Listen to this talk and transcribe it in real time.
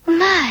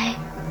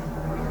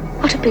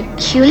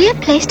peculiar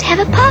place to have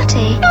a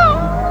party.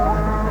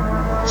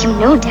 You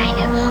know,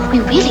 Dinah, we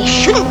really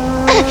shouldn't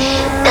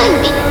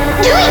be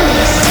doing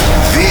this.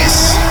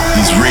 This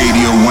is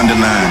Radio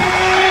Wonderland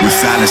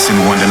with Alice in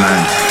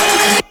Wonderland.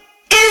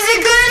 Is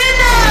it good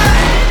enough?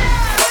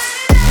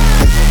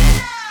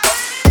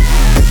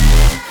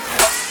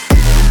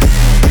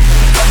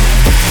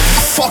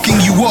 Fucking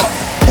you up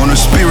on a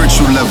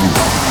spiritual level.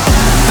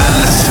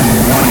 Alice in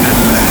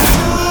Wonderland.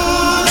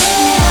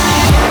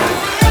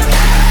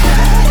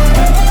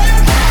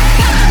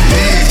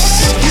 This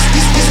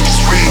is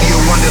Radio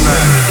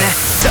Wonderland.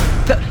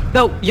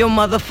 Throw your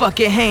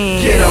motherfucking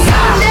hands. Get 'em.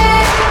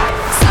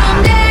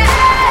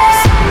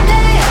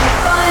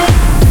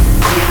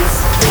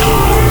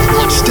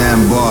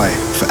 Stand by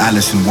for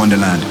Alice in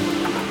Wonderland.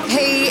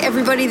 Hey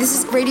everybody, this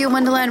is Radio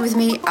Wonderland with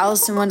me,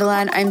 Alice in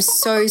Wonderland. I'm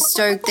so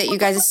stoked that you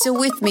guys are still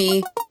with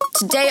me.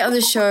 Today on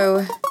the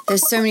show,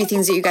 there's so many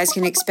things that you guys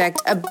can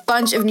expect. A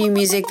bunch of new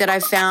music that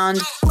I've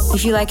found.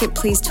 If you like it,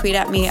 please tweet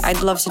at me.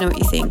 I'd love to know what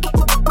you think.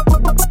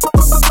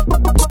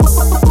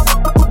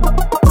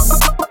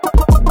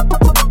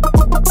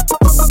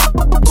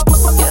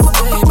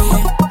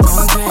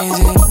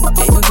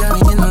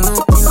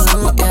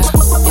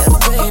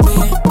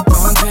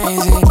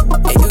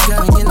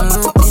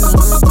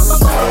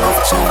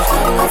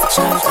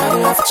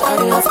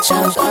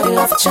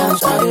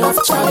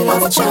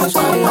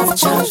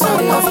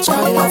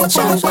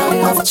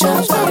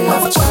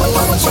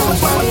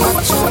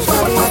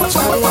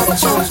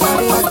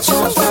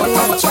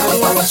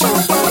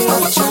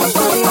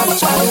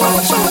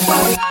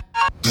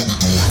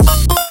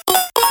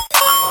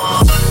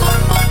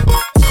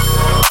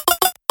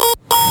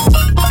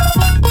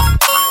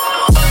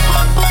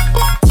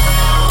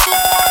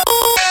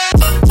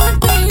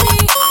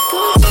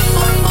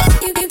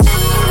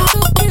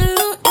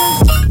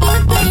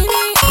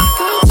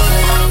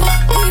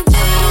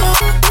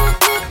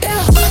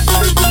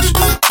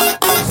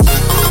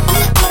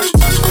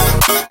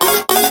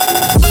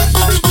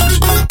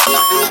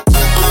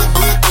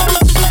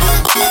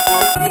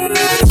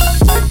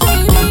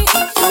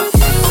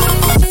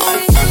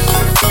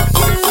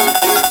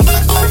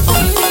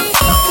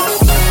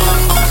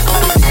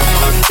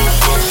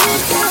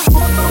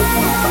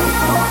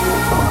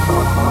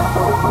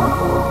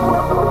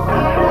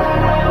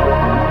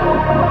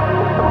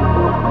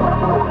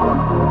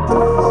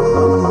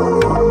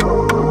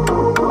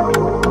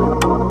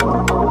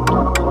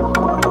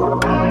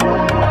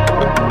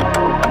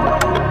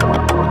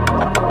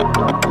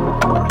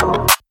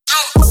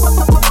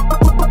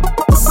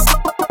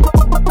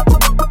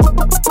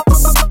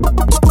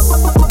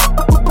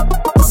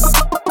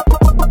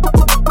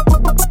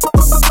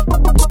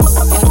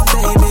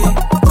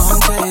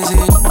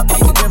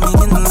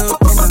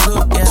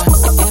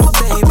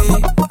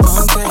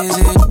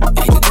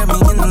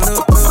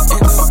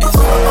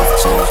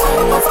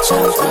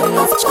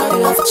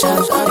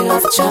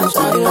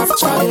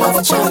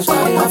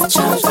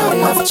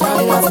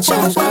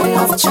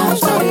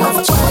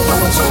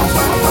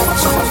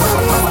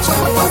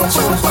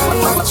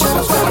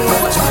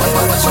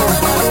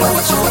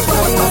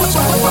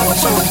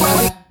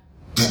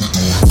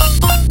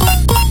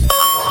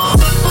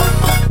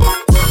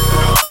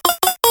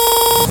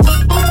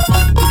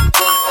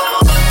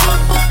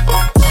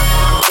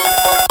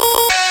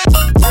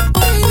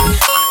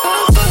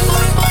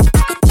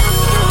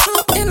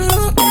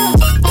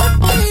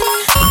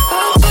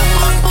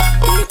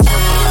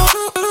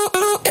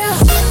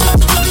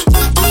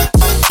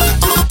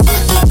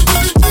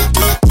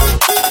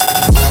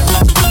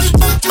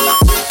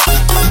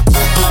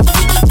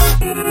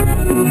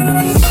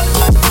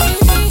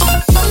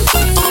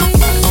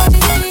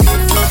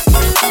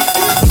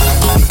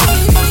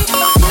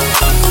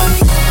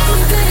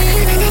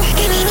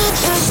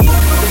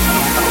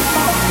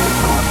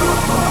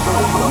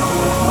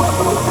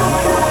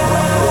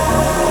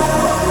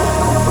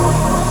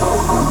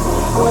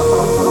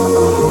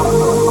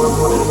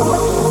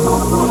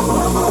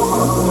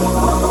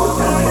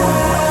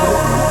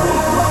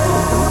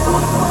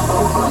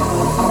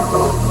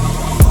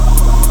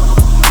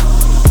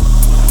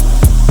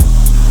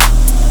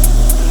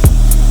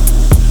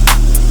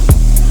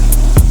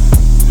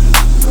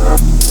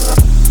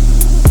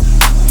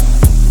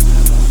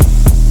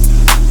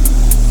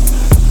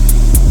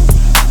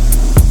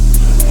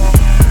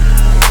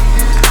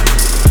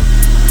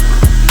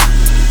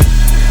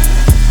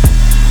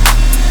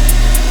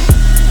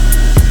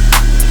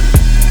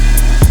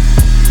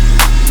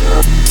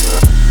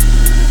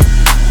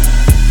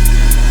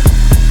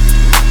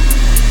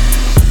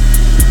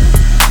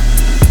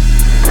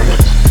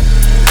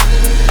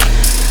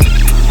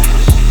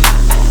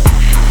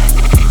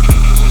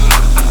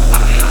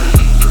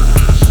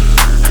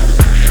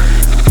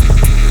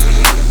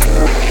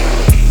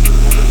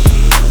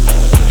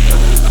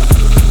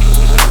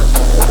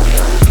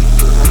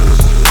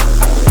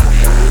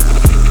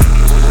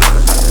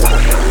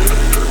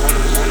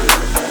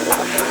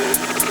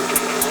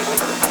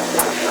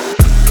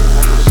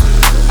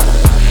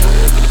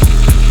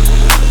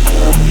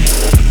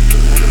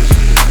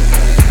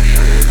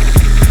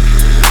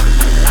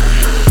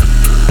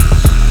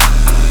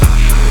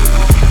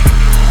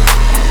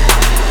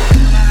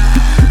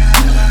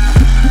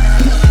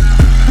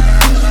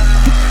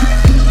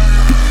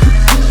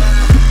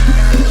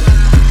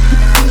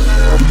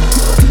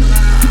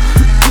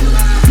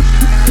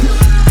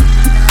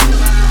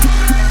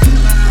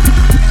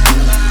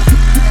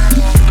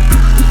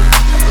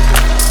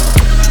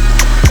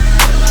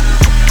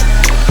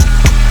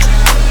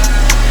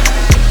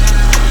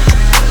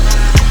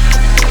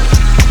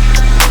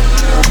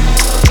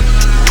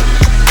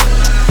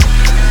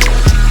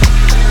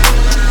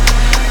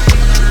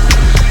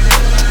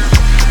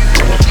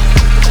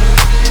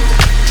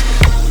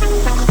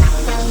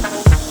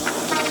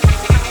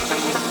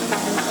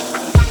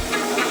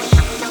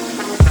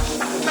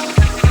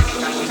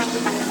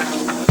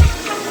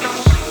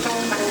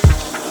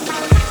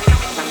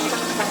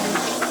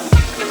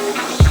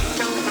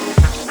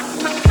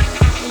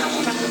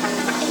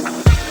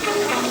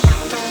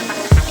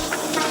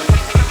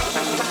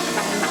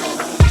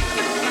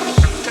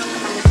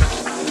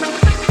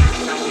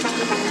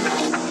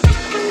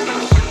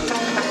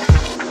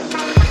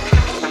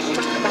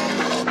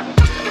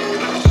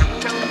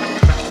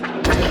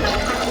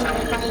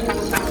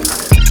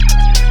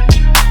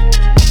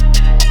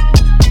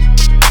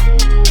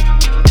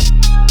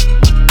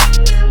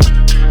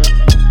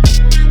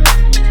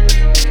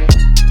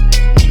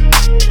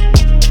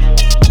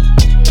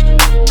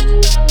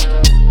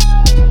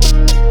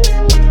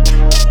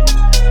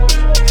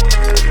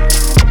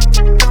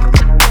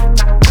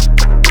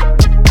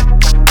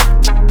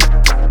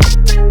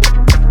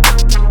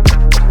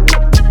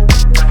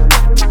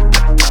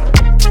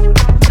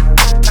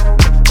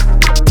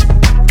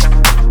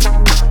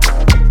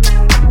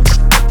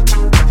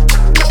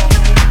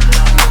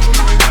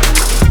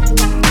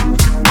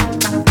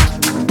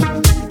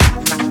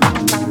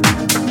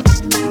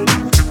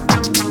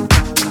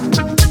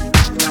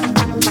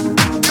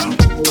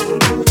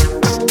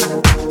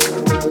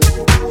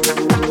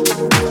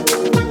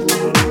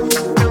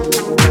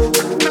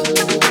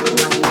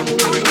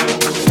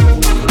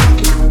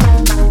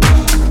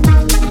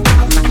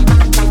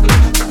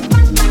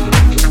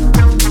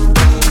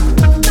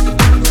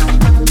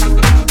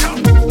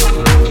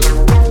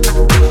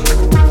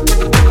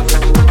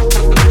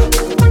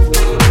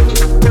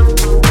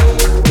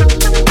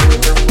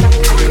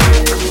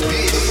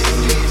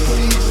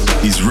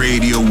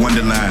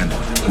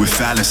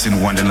 Alice in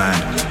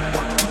Wonderland.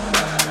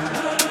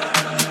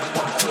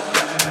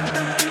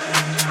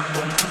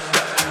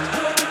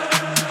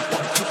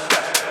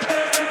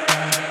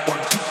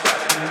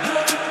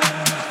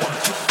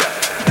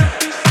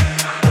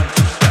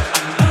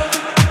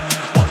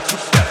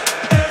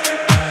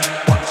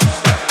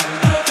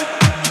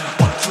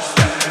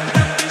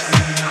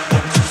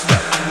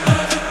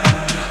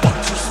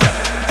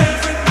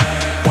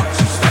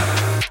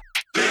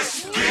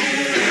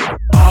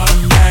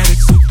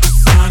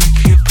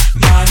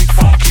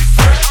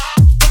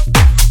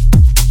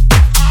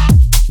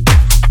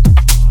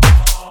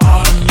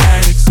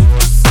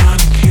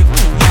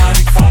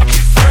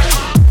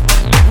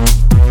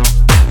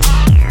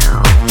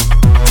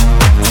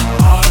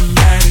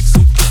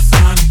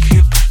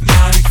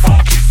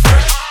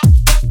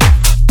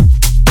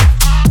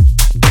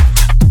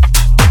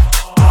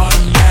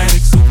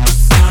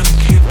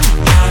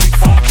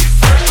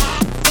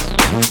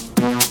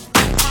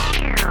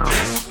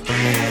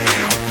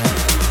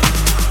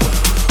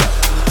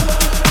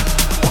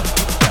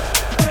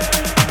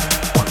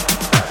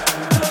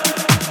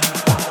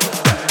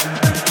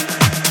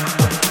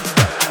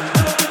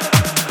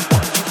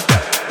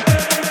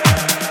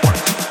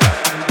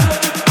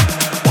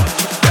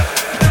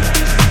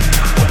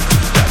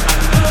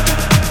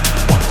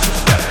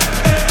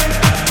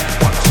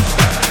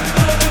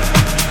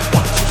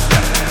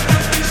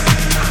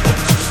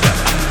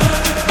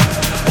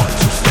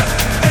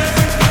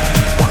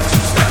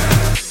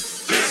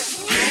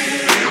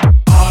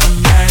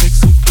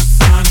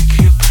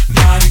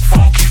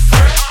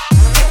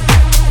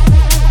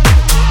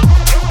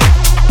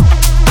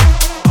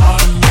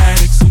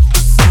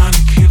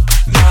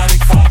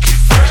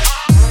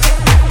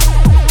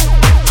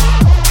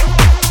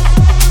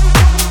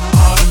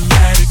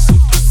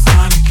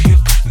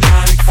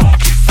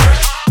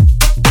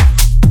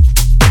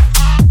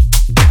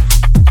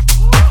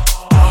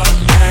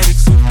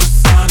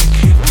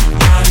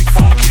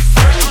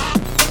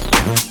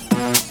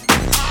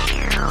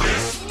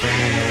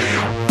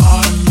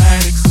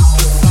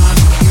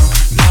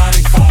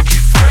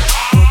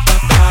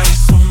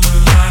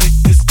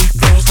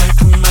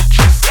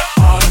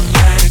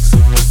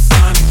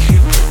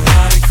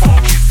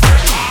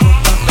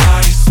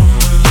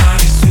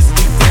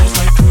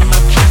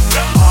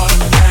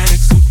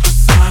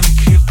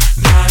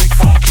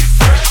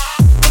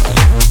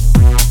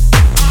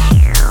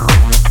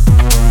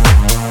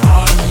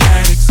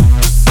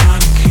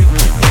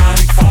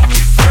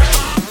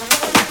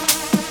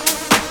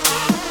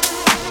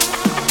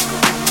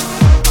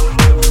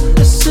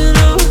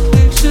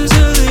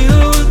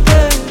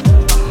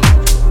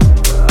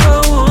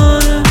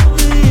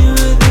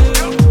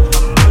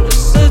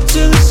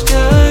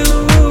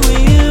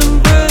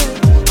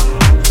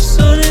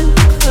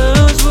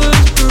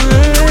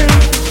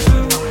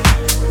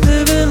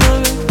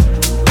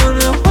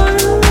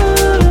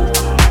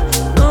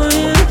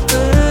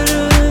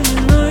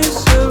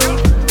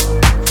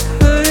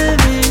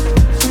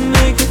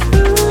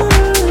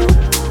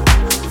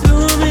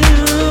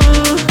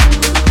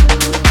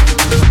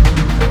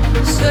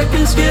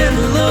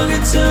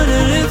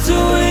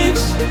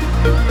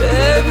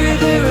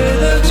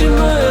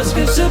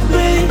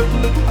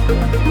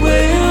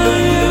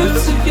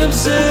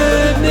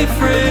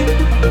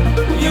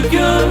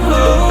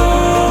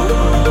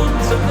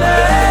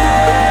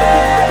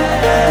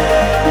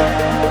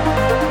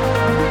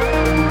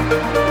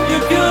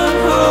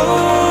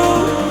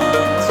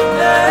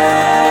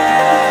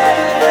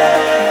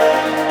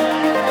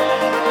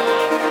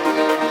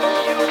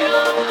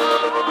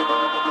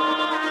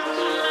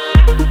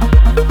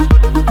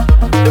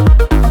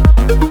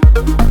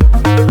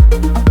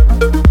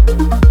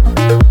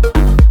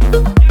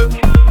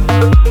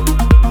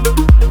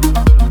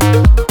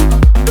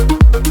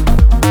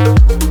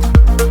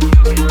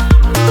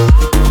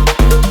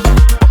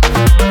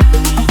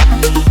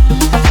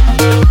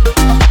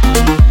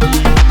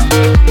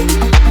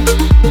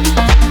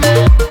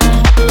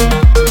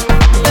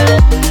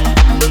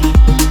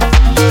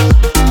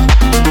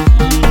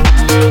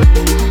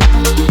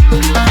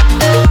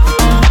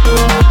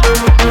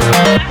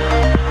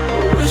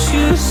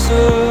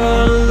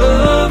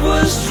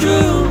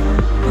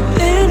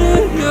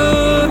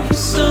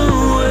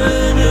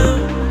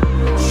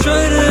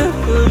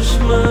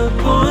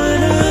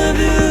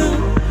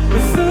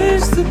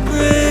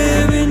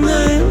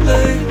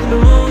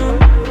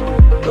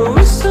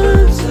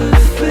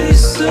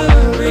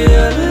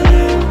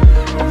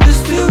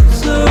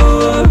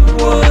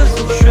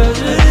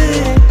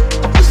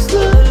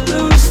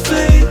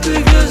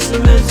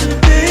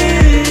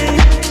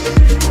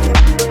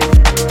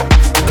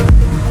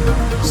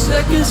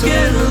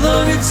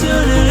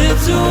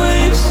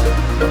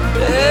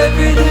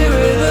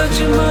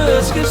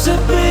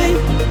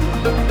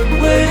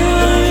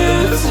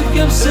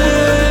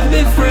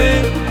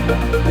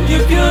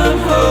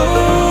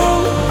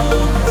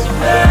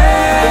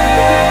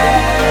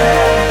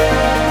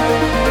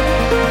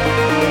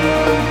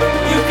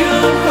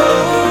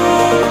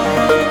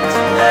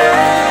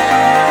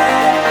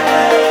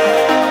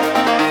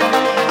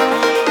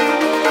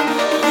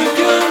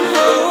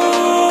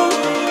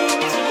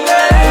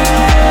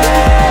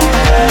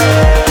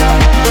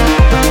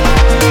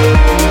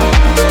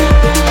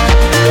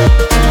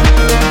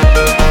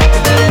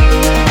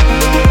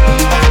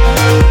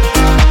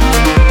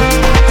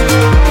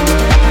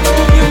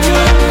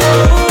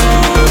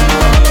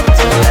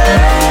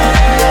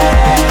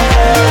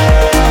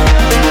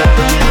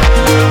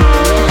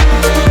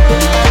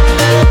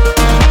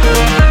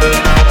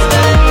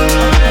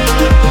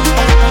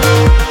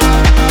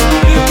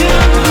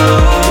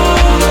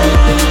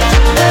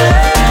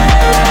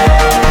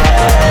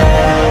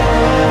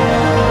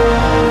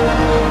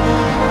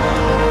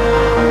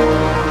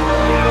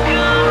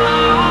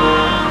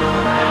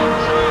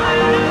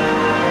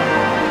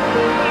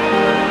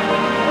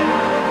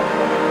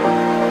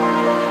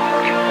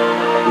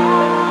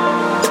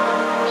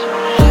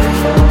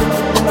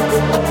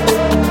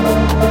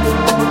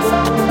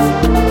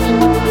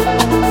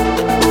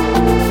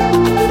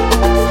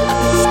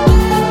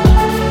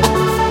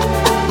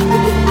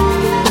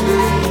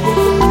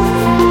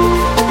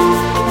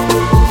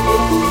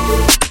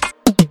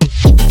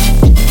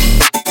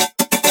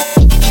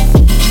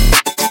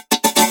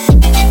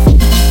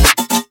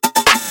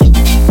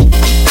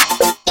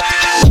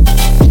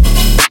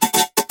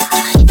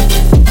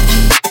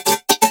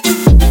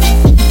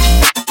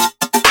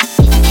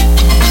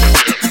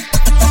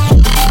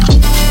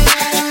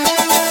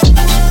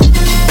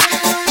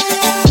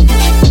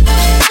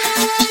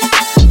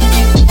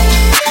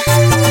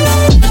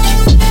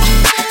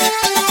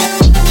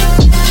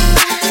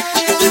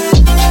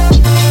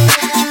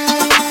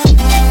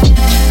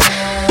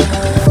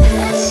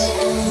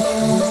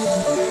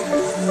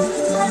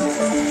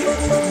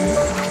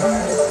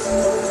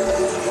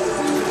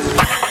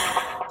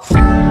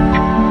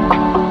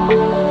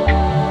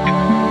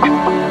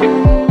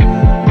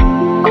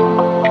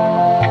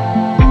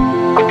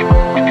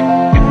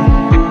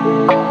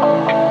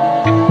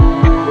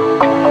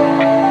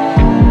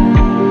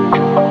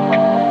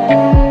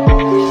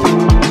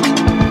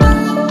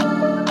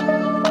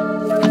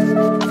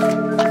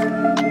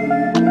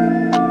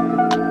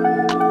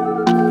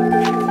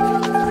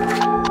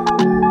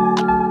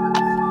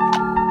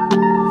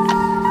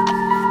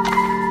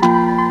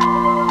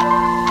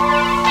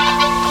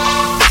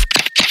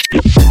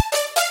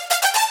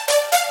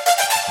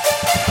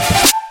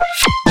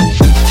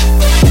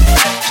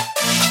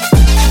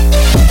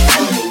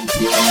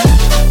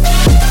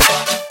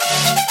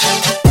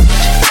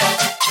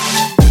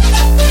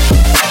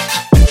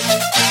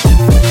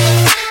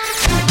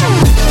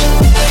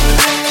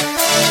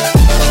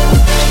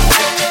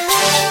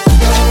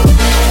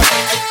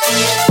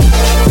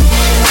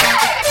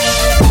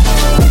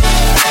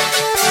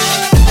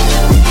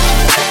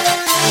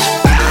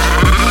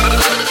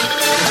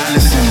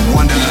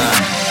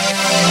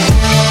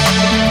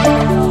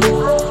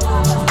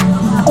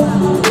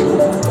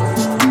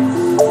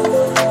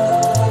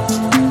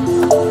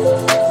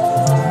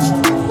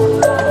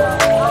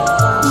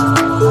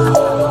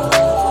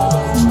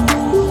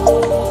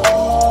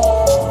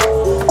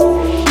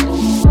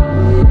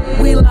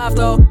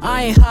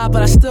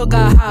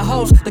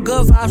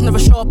 vibes never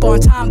show up on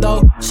time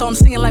though. So I'm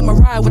singing like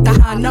Mariah with the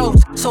high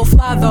notes. So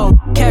fly though,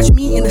 catch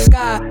me in the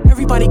sky.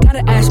 Everybody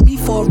gotta ask me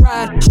for a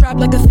ride. Strapped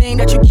like a thing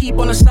that you keep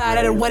on the side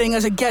at a wedding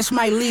as a guest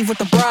might leave with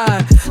the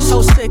bride.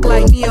 So sick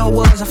like Neo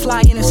was. I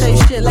fly in and say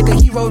shit like a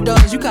hero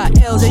does. You got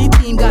L's and your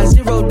team got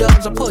 0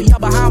 dubs. I put y'all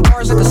behind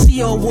bars like a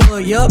CO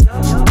would, yup.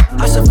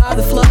 I survived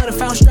the flood, I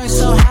found strength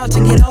somehow to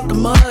get out the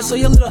mud. So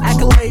your little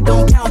accolade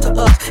don't count to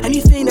us.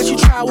 Anything that you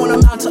try won't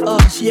amount to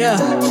us, yeah.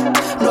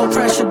 No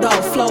pressure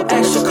though, flow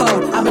extra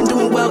cold. I've been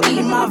doing well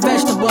eating my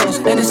vegetables,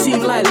 and it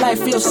seems like life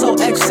feels so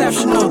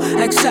exceptional,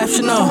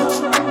 exceptional.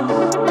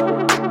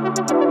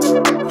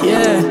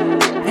 Yeah,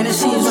 and it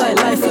seems like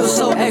life feels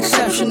so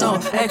exceptional,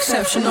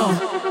 exceptional.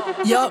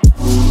 Yup.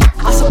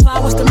 I supply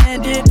what's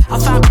demanded. I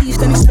find peace,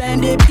 then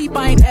expand it. Peep,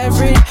 I ain't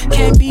average.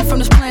 Can't be from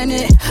this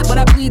planet, but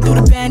I bleed through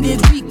the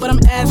bandage. Weak, but I'm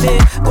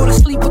avid. Go to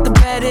sleep with the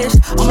baddest.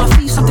 On my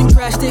feet, something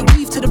drastic.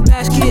 Weave to the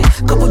basket.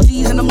 Couple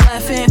G's and I'm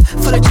laughing.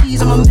 For the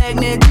cheese, I'm a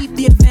magnet. Deep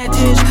the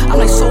advantage. I'm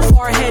like so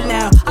far ahead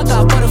now. I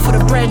got butter for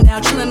the bread now.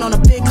 Chilling on a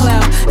big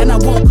cloud. And I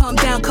won't come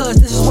down, cause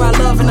this is where I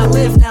love and I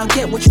live now.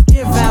 Get what you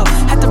give out.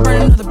 Had to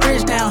burn another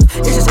bridge down.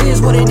 It just is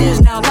what it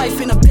is now.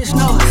 Life ain't a bitch,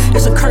 no.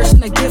 It's a curse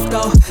and a gift,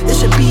 though. It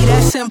should be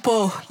that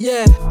simple,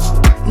 yeah.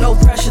 No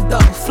pressure though,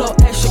 flow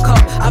extra cold.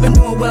 I've been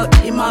doing well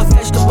eating my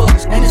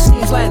vegetables, and it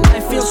seems like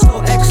life feels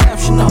so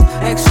exceptional,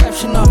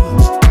 exceptional.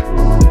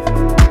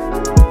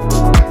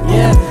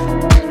 Yeah,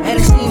 and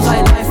it seems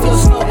like life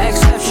feels so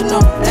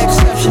exceptional,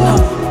 exceptional.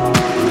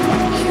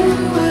 You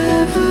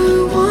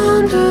ever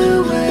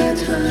wonder where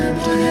time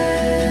went?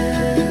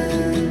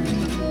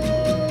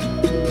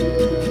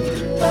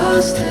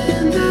 Lost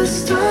in the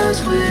stars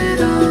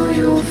with all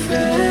your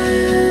friends.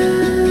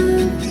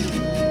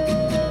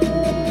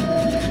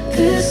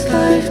 This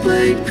life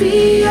might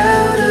be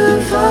out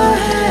of our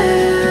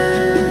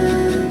hands,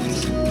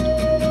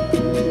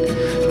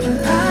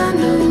 but I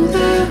know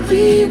that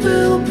we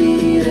will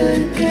meet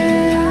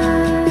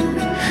again.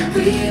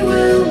 We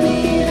will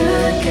meet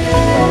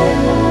again.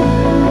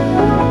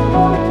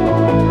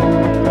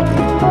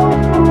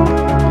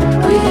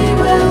 We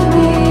will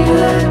meet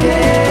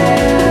again.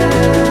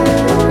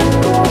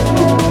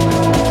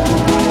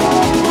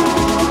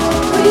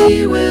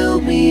 We will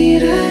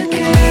meet again.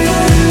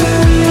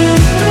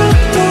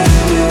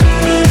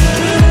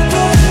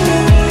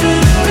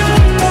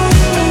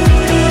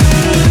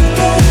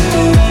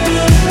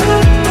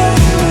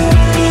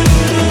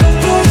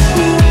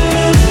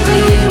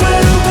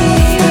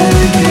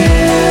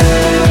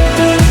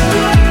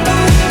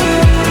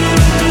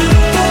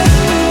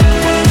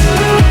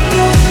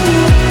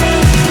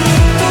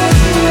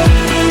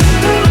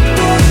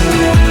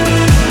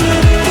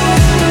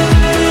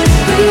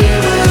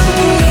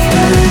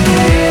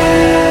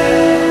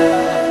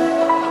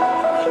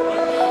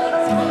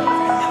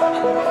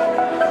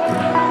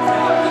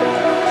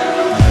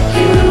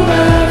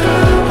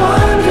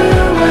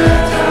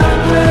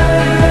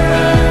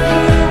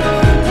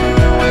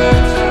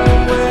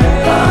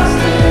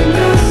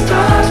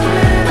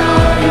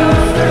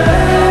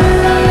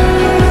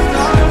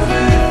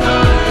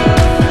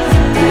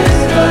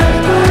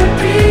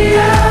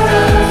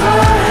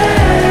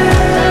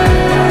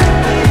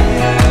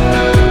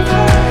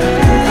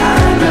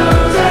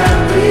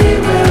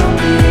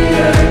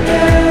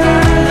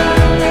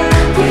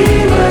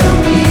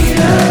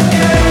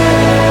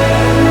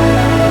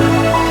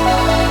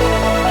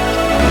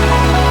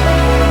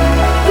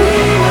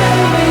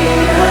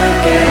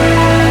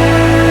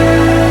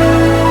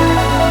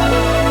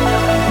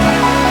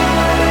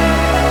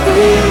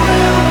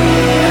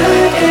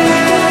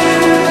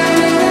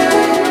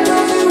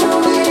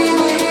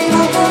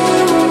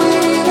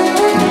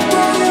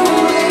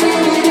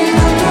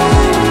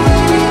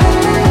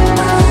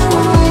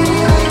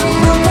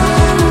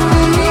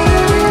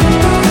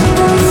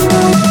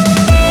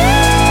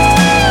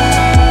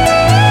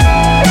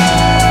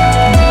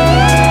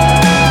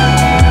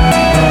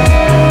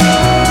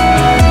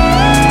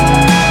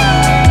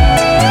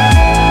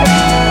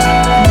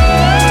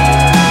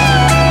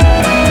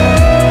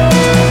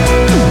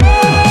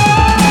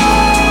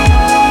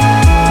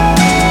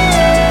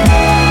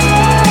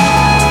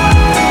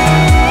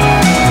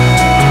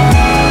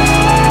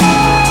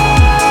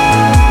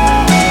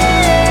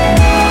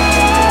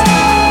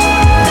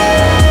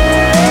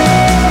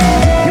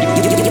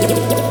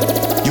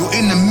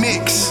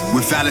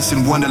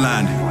 In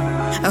Wonderland.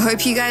 I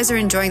hope you guys are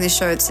enjoying the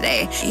show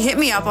today. Hit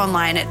me up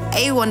online at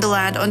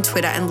 @Wonderland on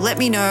Twitter and let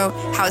me know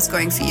how it's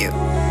going for you.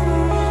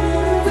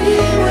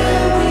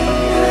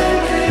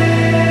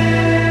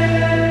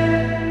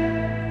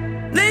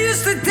 They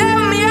used to tell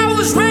me I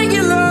was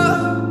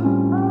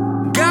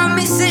regular, got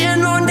me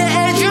sitting on the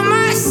edge of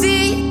my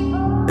seat.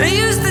 They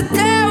used to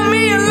tell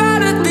me a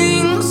lot of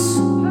things.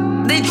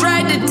 They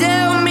tried to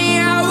tell me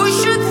how I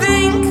should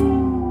think.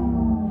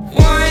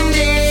 One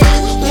day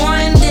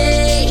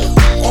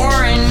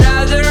or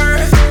another,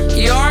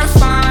 you're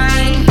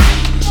fine.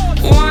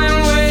 One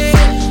way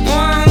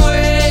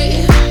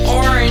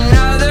or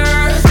another,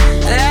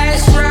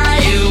 that's right.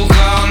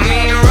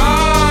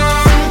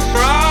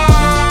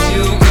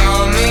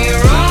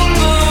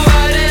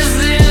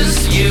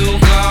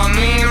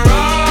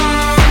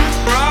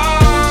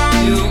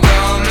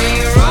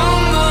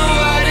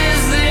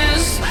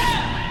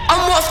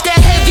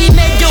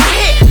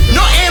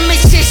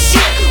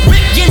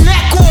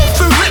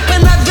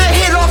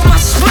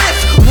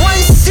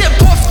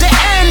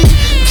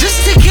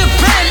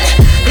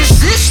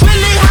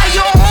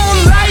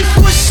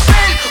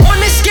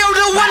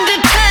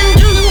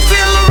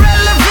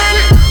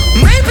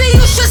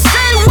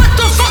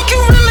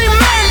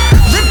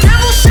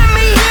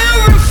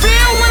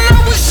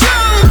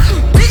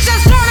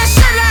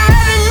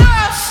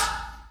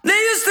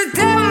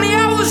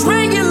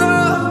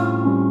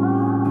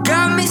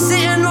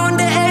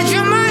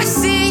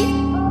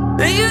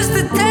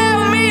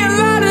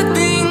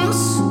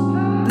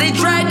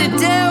 tried to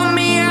tell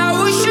me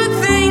how I should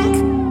think.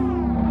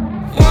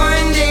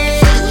 One day,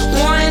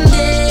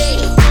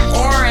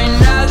 or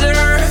another,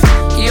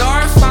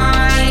 you're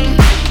fine.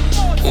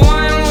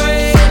 One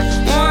way,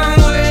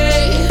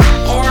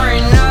 or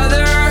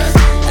another,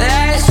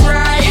 that's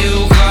right.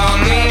 You got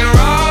me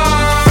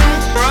wrong.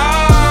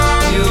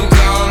 You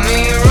got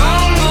me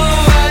wrong, but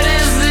what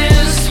is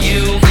this?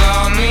 You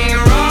got me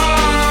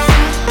wrong.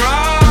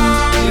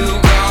 You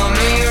got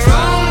me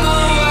wrong,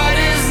 but what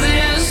is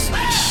this?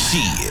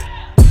 Shit.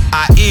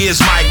 I is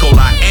Michael,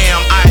 I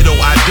am idol,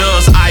 I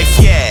does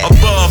Eiffel. Yeah.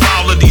 Above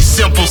all of these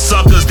simple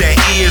suckers that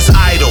is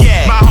idle.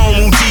 Yeah. My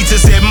home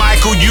teacher said,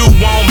 Michael, you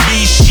won't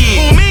be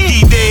shit. Who, me?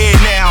 He dead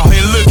now,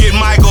 and look at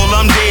Michael,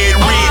 I'm dead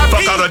red.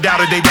 Fuck all the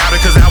doubted, they doubted,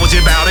 cause I was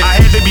about it.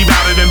 I had to be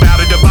bout it and bout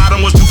it, the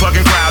bottom was too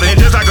fucking crowded.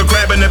 And just like a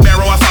crab in the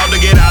barrel, I fought to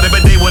get out it,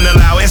 but they wouldn't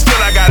allow it. And still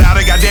I got out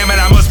it, goddamn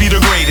it, I must be the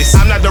greatest.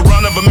 I'm not the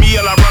run of a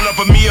meal, I run up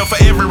a meal for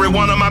every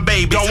one of my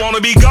babies. Don't wanna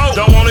be goat,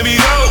 don't wanna be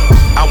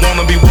goat. I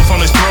wanna be wolf on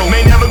his throat.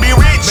 May never be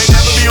rich,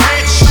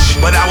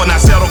 but I will not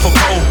sell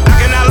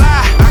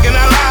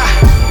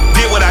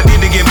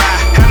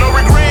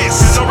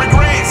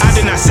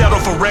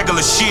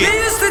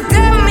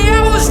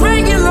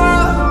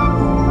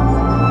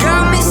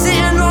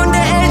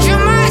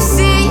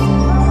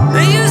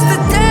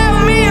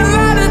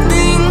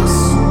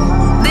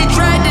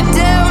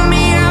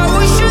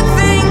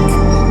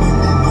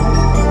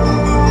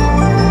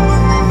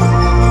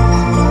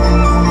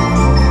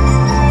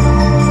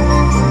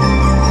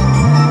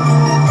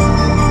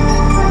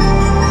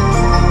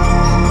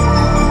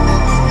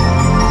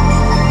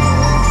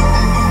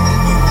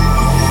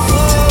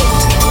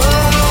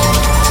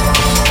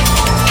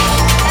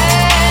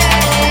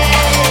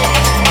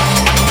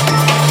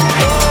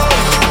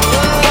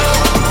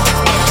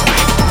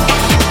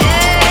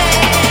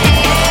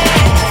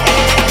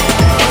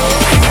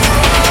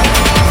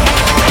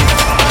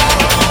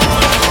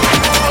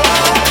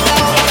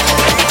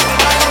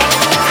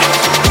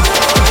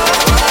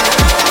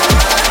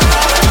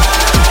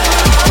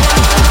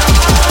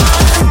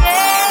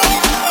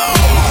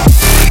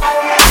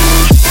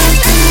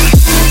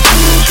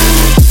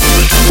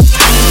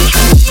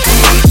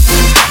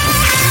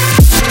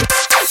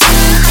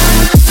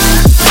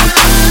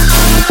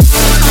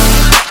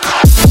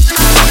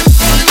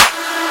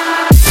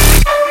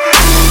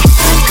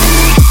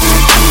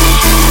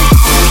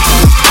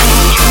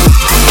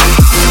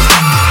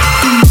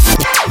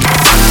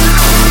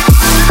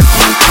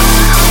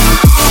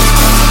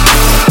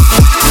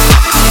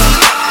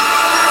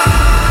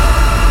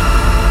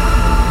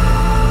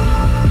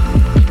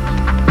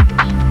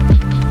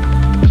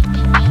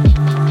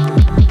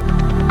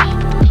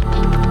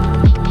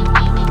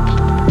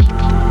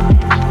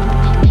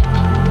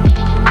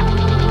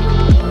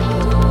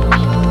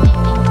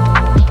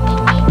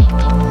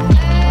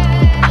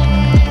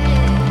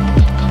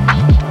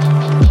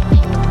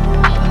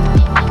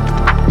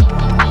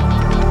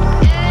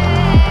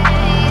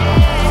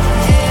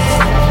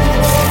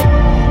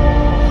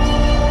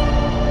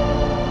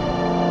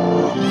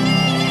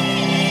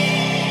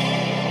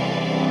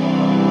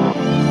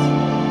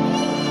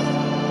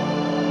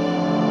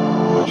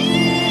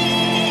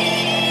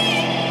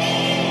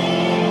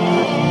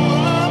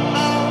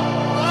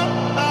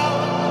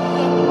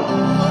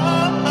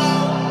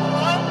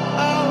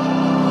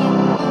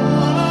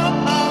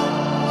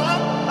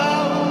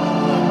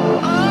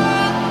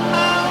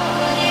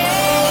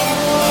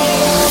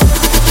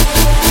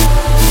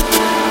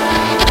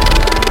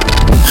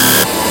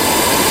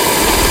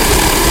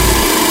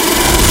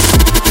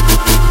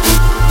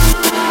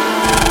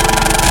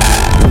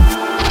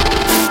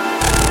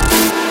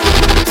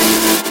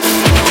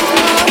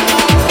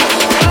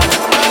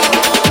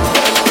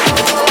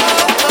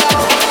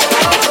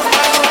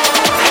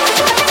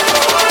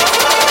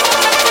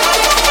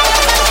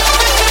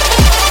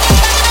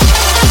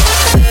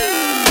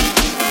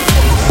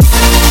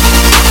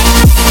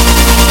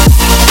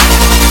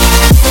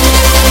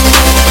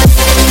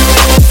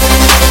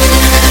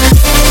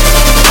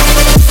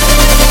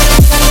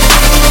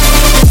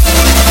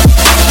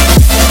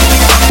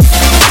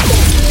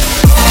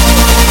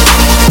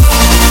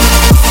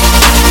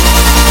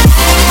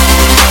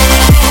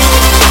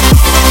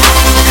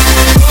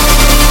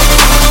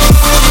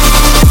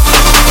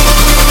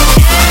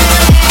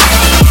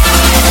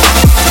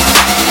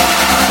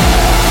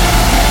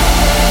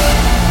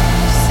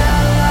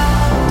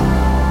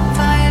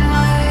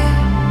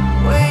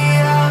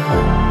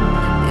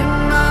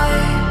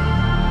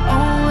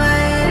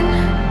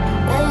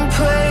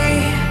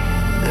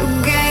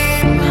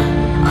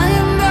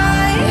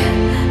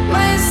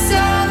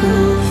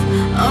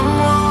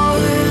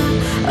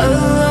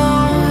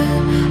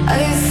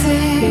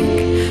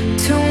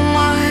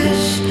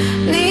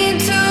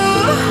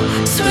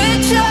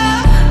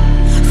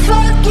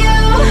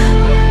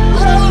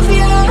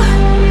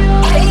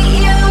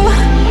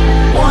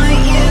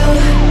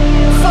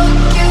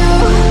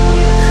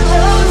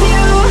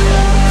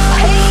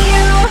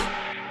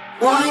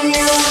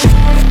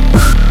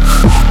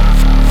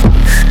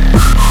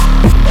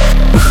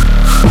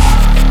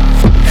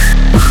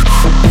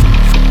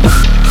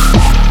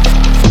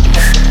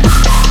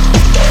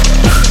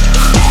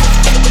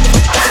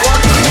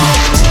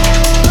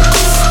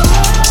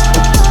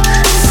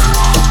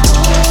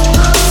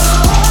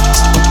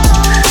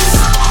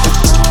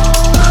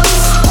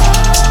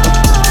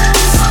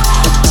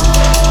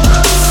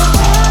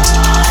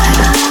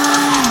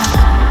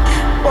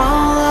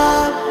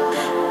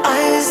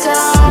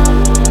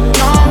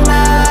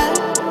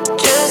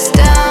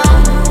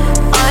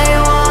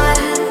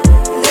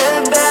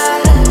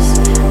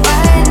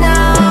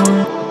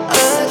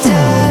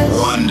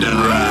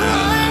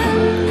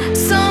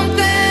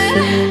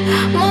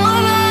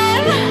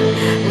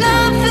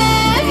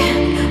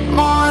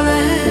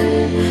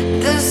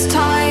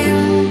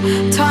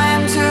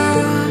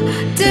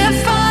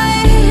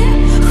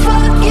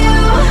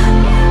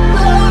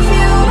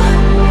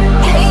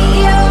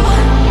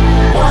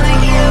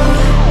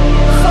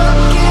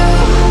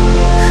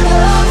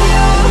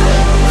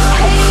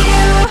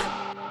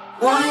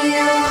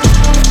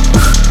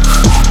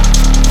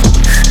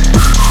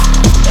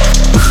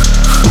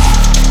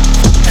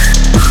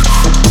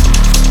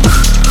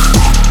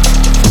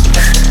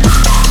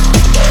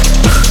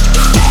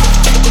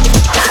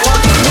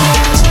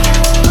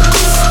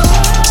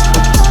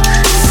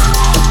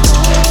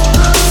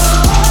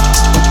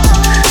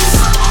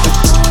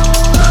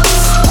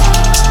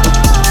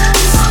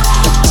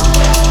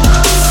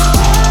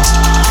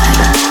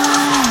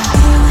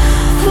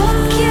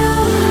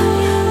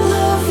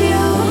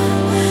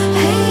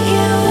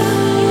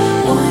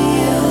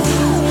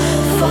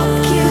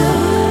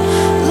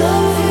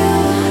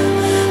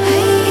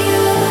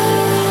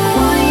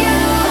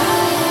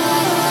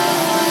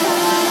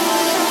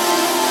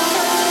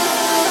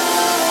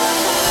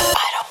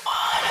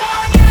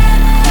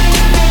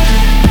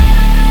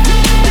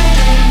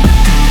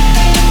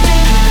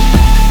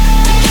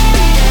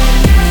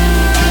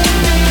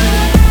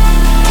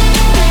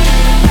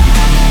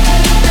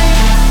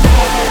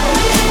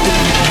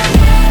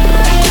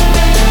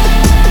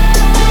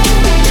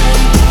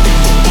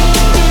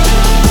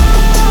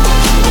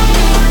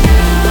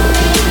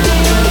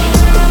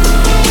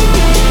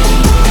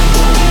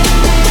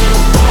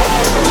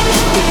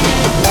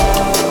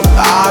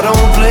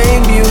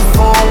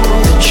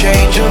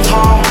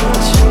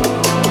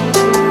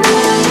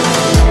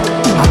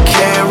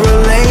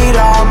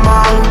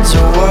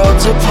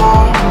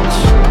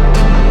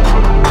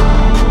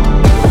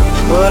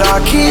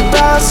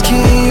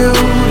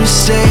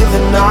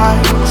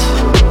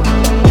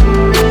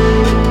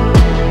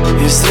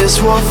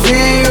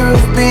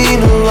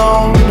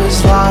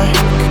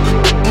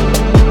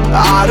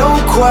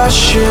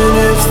question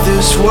if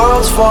this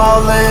world's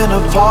falling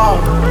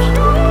apart.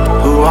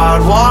 Who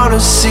I'd wanna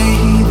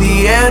see the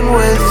end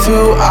with,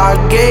 who I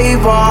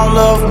gave all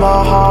of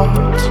my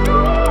heart.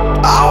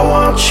 I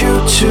want you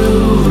to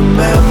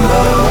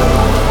remember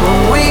when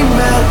we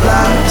met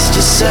last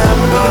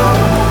December.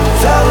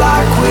 Felt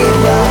like we'd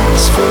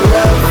last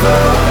forever.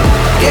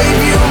 Gave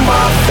you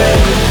my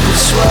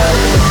favorite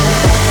sweater.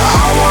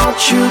 I want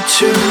you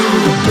to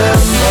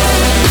remember.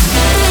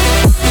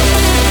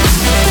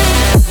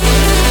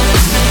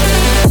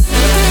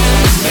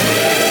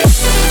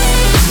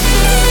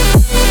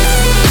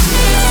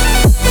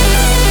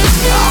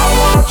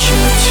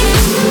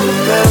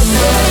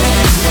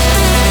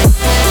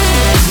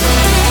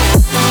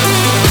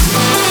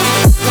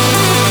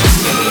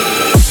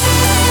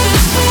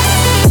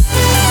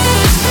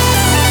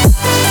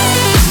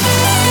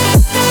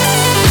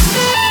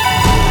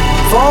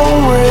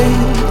 Phone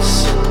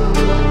rings,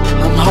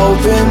 I'm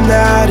hoping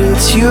that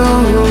it's you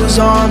who's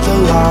on the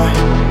line.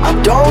 I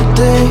don't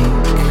think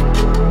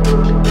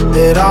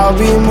that I'll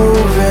be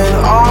moving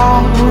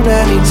on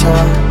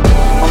anytime.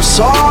 I'm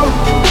sorry,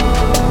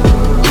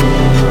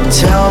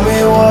 tell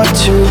me what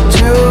to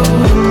do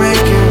to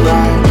make it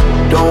right.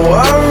 Don't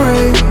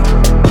worry,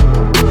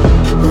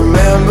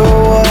 remember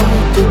what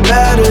the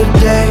better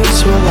days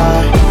were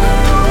like.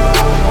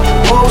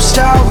 Most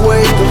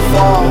outweigh the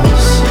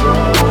falls.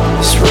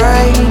 This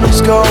rain is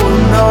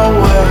going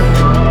nowhere,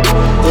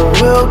 but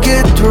we'll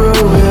get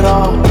through it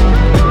all.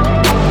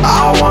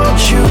 I want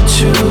you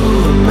to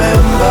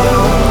remember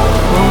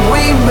when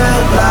we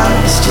met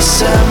last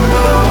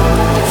December.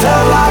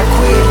 Felt like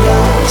we'd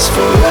last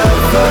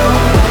forever.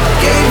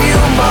 Gave you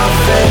my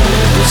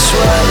favorite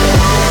sweater.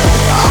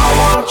 I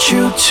want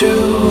you to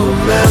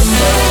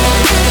remember.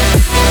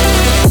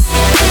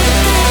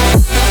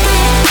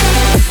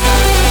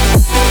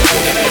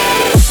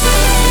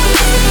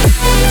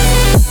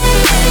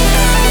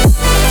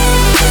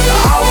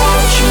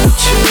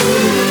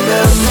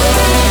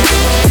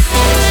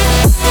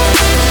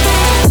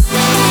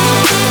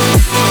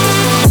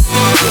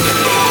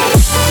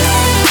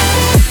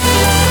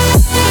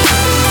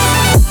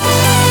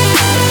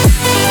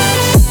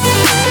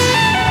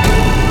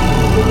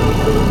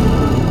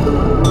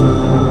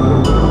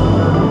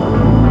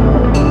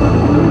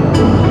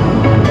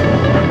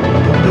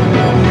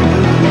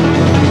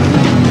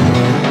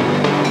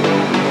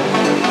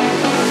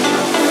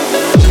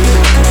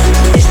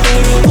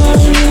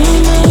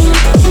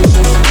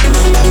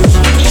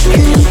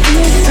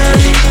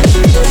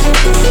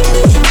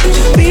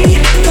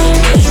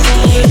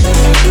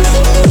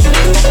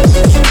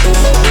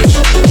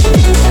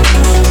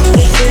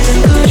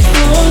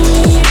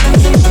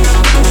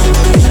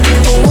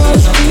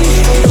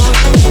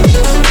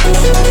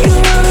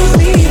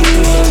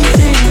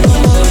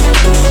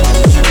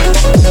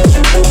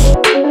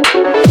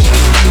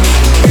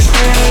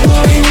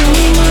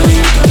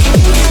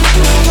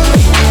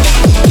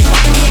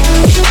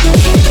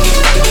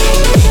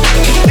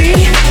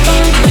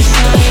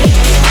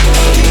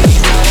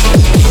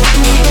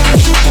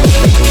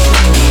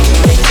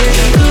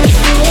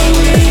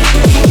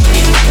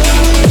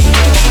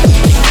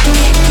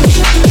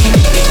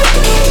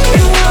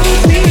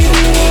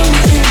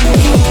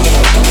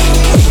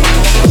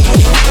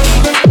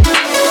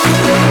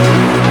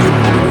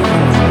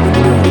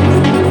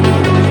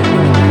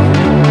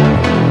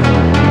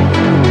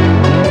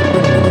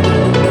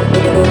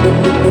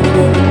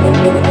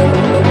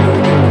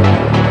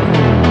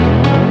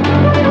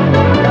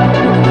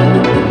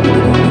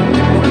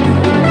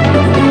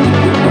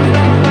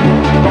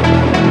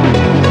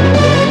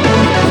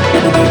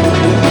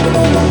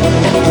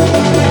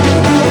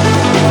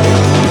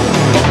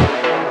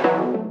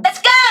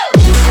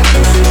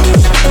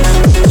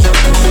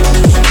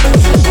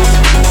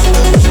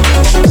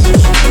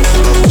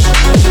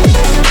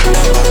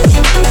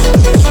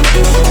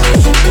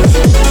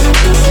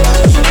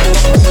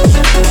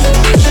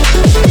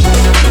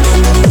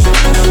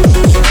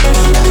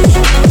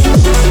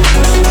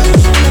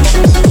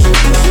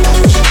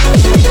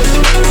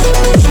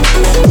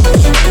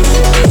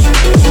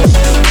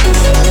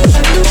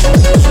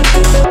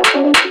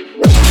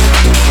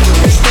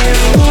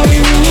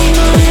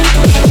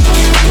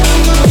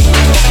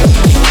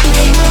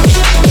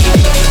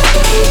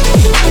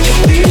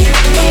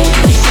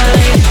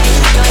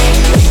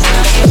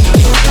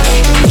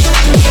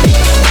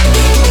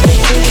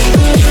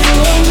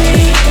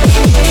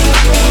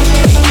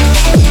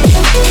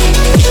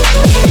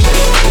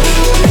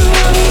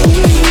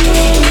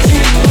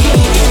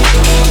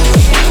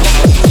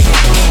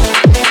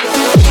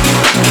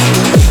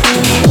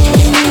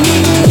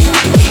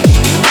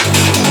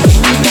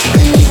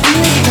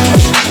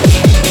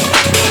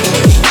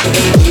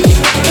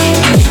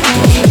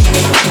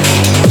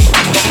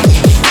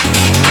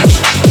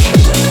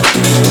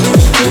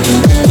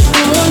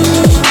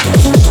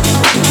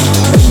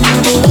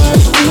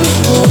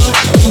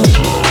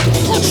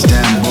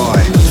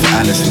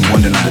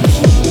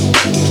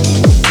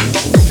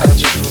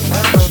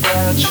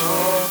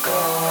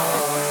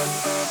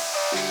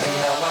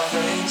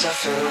 hands are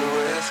filled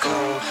with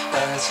cold,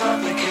 and it's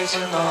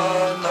complicated,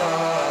 love.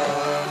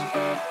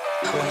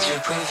 Once you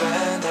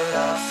prevent that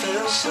I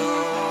feel so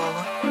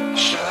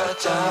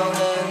shut down,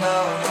 and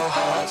now no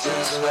heart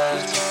is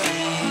left to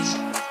beat.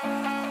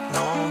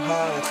 No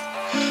heart.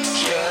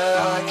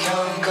 Yeah, I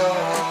can't go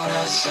on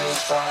as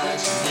if I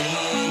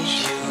need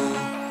you.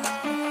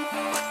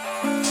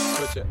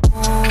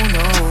 Oh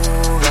no,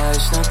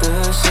 life's not the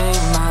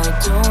same. I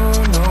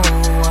don't know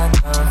why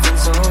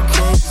nothing's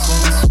okay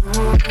since you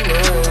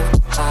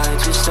left. I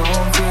just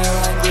don't feel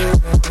like living.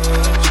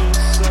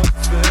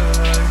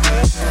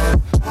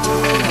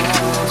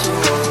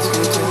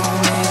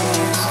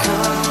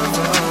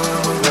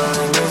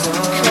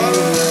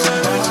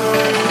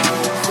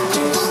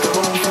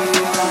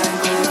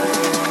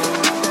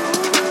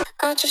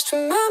 Just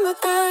remember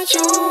that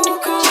you're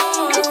gone.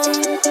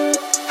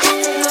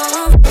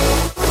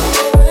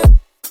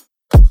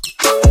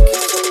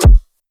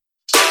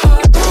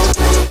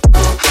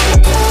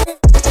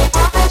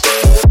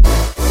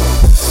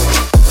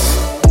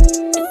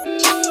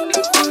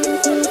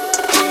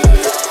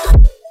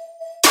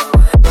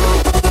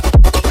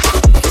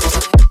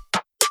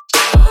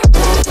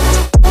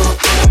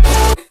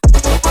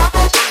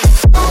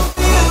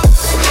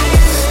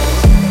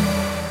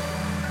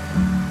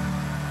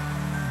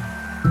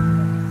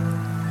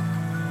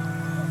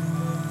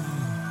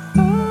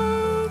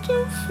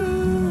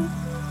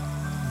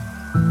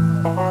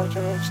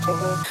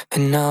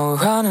 And now we're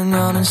running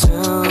round in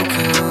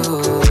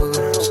circles,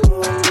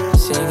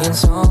 singing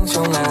songs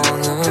from long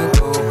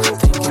ago,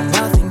 thinking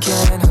nothing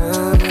can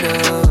hurt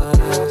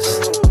us.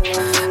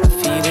 I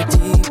feel it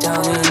deep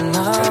down in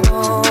my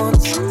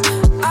bones.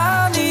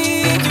 I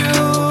need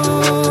you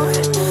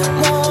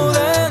more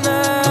than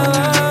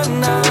ever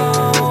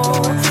now.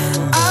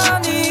 I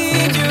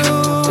need you,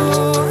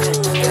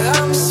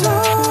 I'm so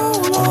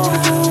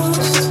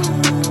lost.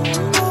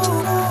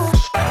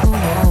 Oh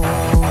no,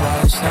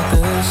 life's not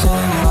the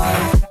same.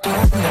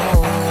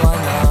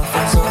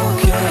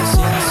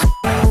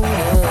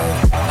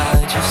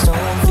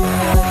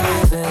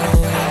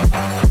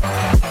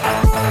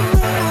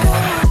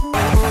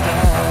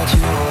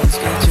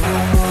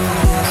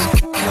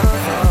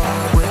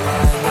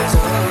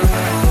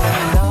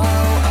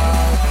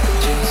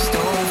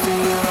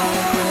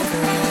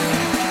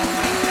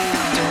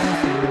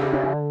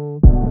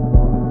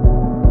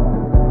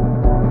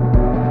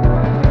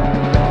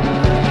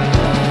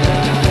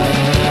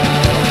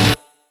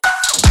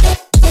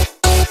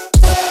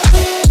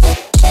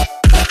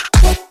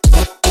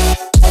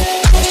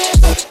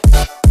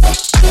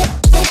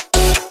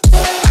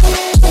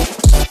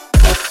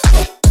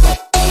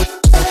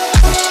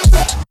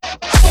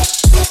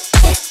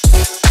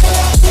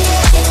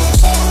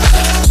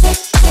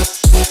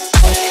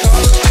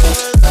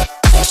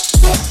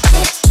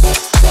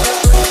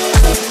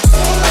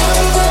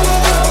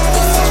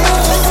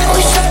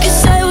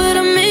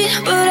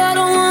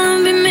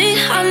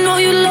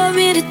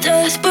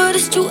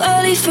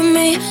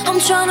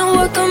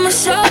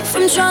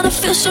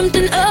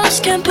 Something else,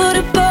 can't put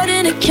a bird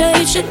in a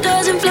cage. It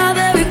doesn't fly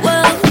very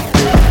well.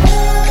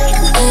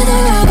 In the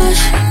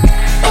rubbish,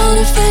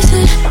 wanna face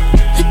it,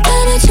 the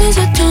damages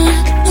are done.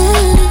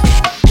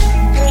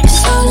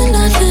 It's all or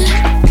nothing,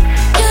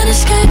 can't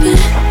escape it.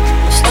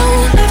 There's no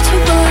one left to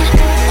run.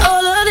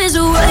 All love is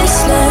a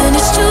wasteland,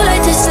 it's too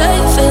late to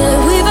save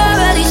it. We've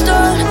already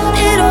thrown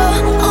it all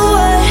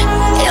away.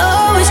 You're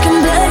always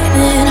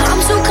complaining,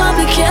 I'm so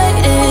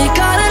complicated.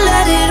 Gotta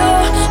let it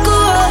all go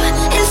up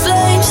in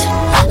flames.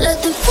 Let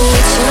the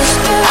voice us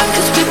back,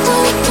 cause we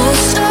both know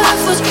stuff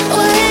was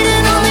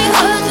waiting on the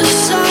other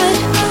side.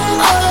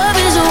 All love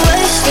is a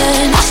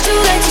wasteland, it's too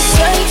late to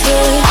save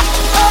it.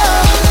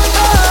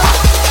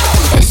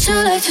 It's too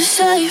late to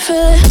save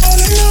it.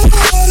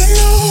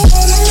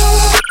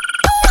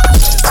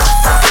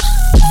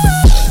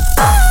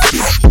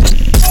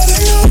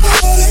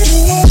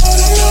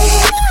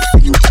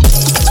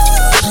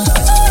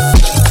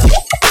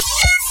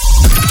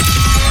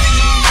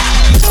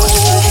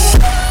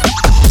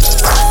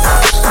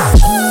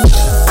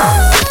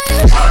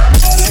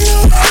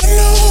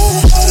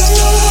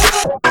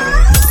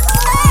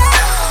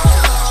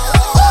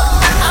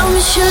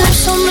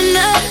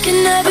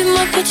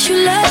 That you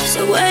left,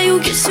 the way you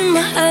kiss in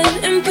my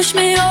head and push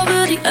me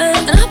over the edge.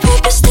 And I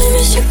purposely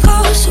miss your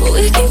call so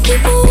we can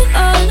keep moving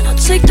on. I'll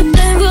take the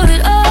blame for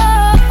it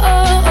all.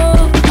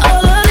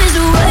 All love is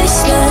a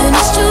wasteland,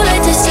 it's too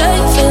late to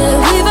save it.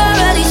 We've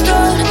already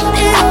thrown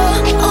it all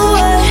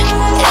away.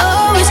 You're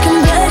always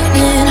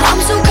complaining,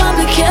 I'm so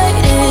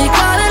complicated.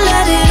 Gotta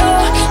let it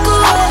all go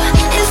up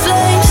in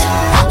flames.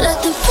 Let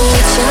the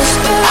voice us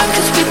back,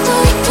 cause we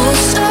both know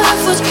stuff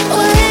was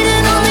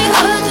waiting on the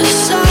other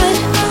side.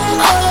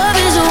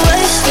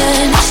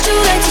 It's too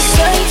late to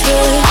save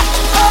it.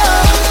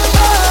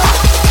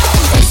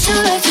 It's too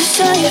late to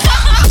save it.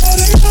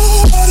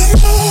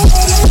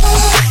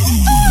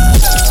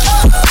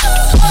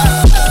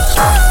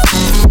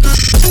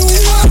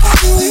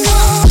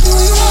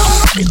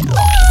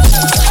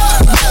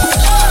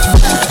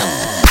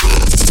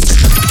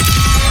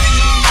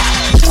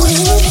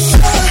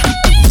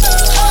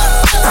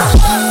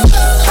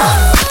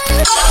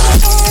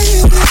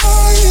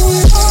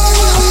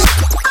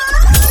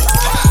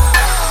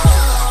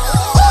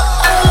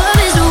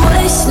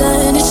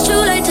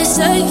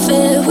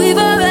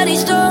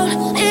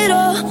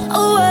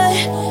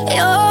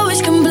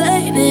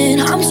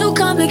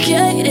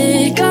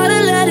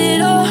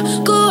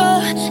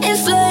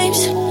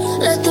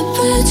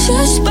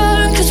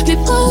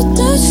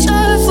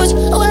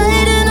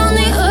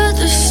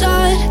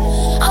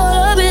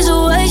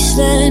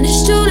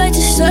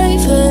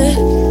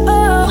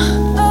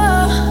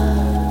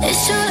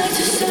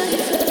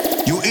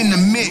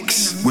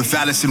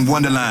 Alice in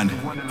Wonderland.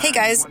 Hey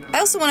guys, I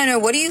also want to know,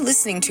 what are you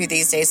listening to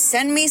these days?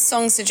 Send me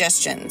song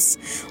suggestions.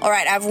 All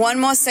right, I have one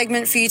more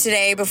segment for you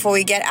today before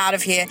we get out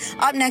of here.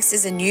 Up next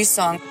is a new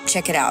song.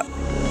 Check it out.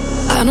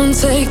 I don't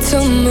take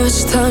too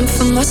much time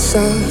for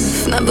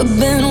myself. Never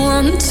been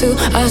one to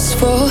ask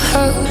for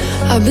help.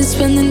 I've been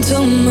spending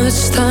too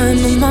much time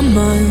in my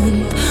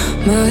mind.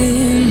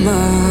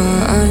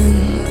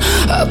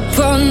 Up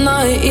all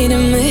night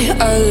eating me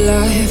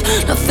alive.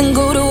 Nothing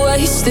go to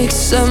waste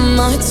except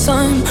my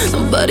time.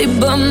 Nobody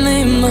but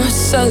me,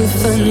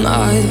 myself and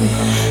I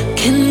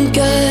can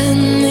get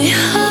me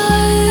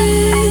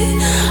high.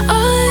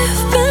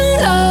 I've been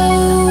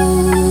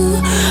low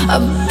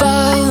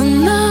about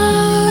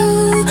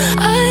now.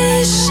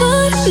 I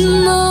should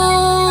know.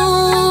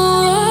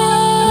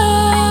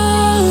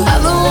 I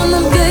don't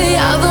wanna be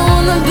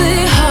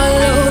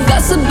hollow.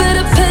 That's a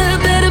bitter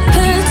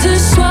pill to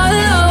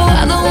swallow.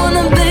 I don't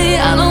wanna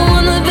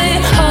be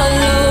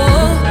hollow.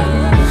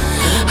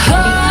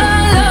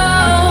 Hollow.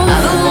 I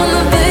don't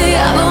wanna be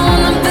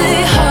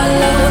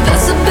hollow.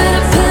 That's a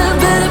bitter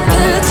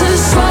pill to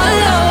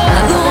swallow.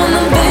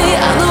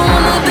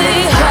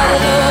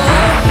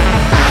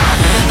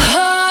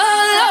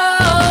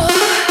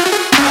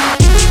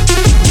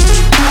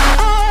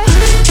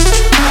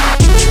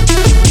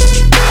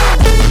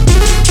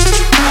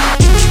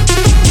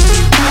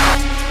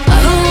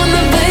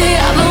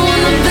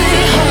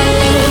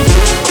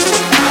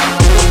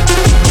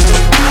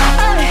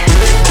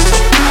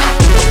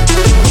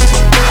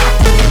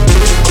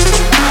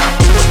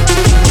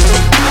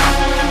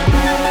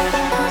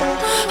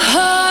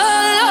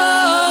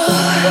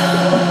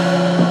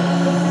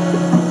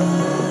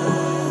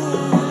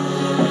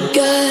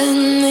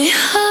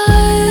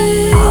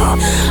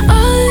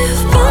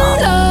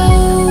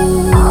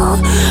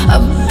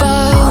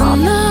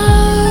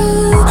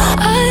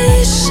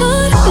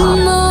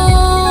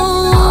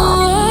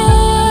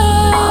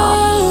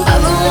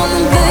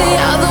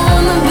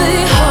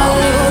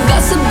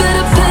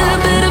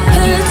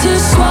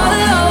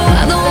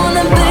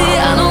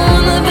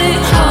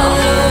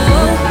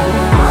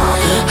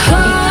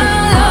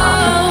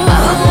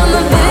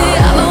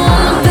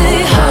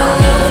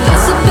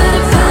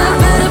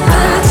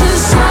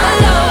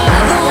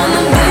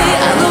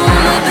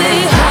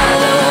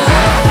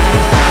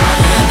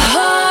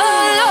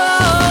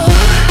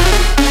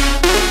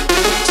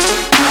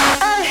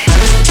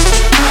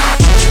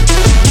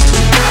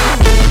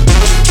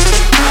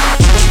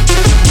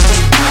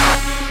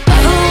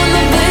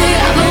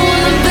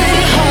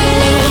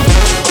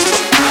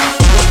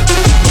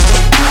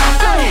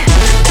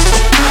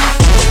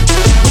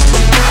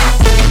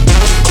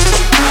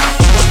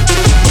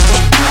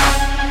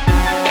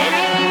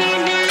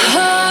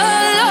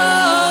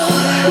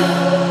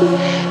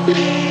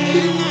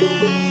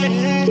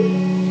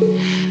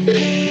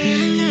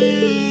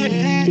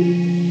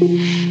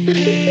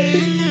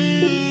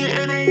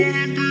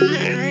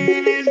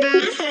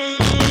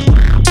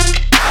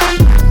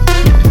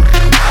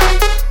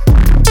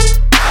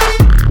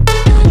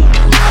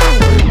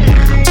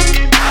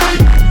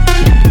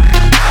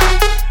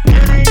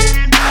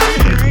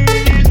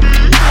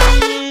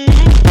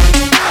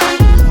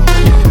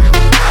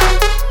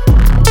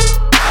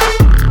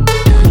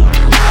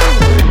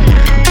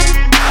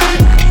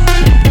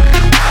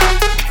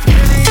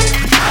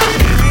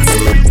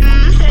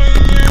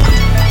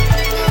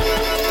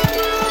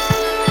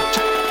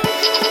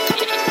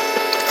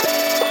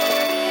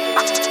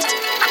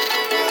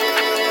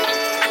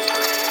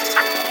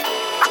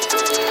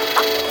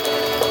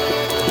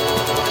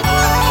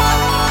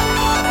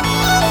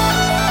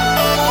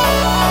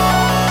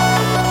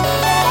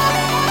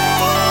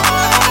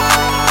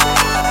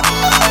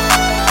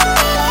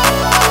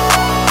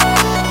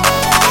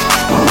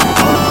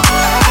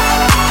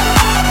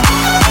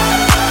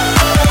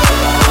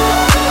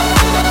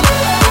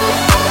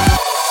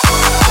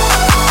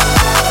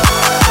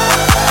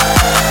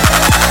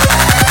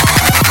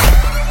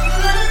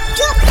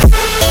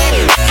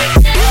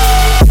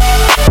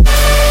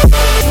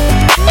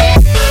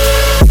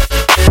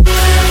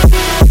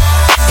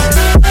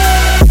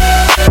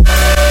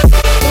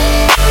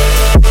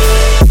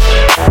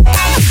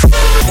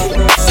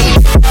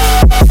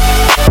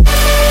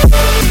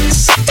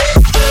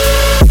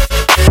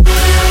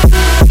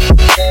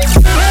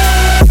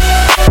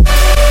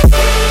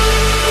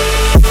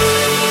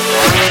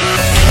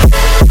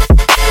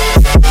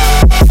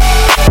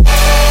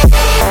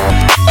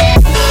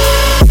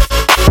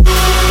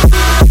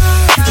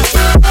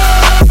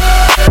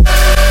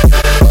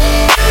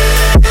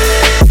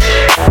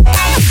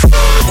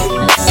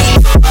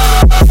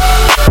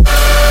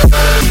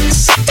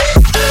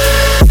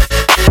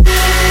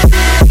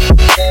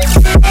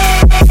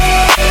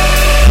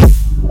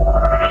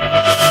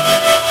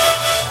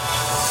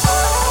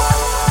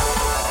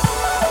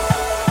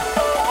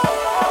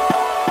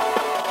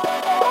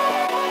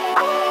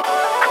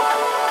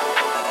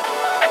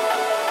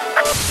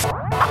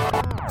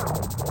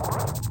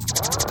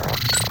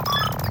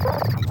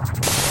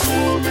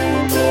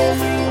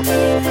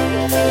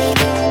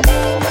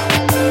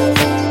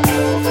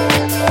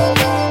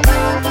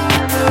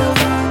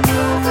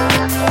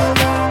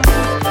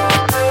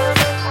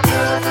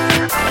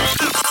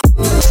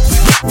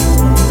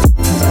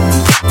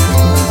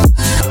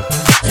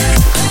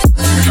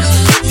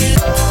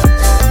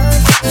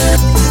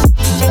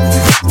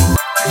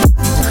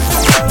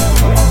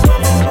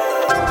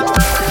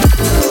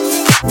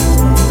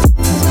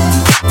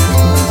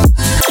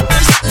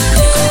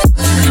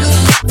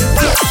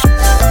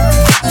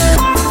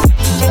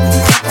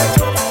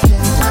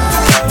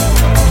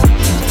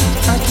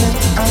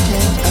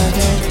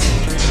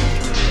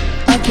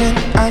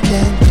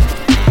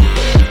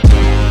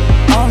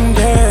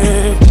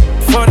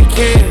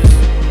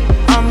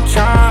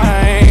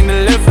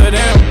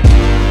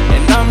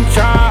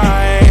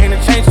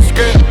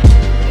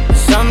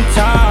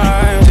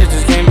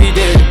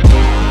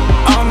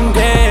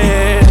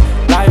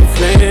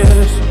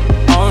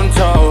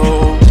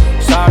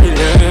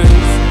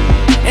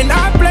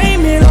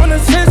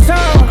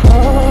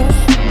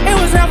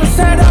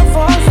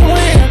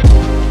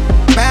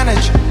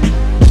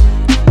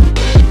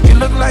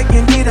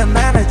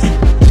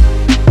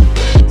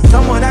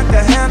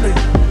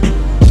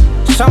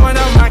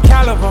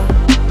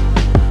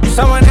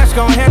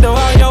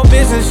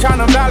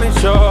 tryna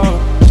balance your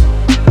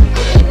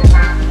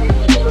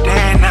day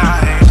and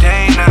night,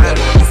 day and night,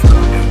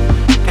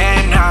 day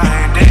and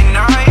night, day and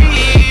night,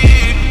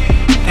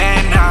 day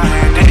and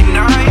night, day and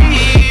night,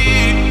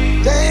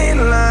 day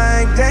and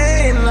night,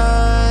 day and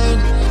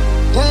night,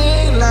 day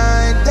and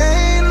night, day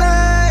and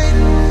night,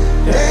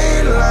 day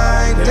and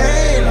night,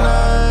 day and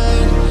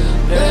night,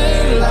 day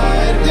and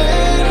night, day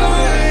and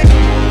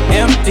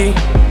night. Empty,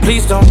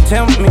 please don't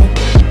tempt me.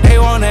 They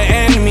wanna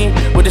end me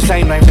with the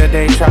same knife that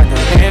they tried to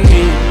hand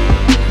me.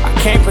 I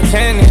can't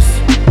pretend this,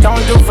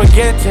 don't do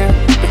forgetting,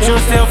 but you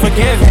still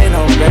forgiving,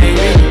 oh baby.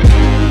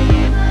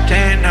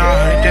 Day and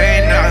night,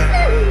 day and night,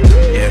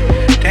 yeah.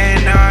 Day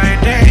and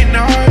night, day and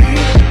night,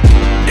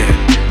 yeah.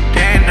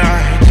 Day and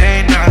night,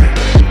 day and night,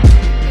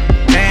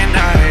 day and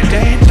night,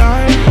 day and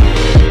night.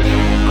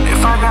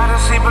 If I gotta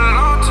sleep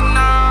alone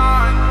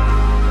tonight,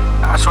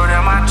 I swear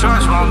that my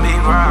choice won't be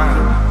right.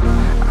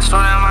 I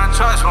swear that my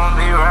choice won't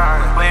be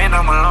right. When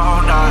I'm alone,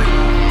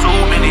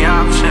 too many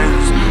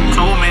options,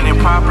 too many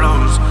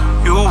problems.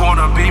 You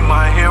wanna be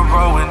my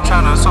hero and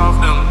tryna solve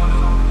them.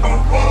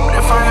 But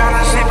if I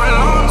gotta sleep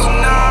alone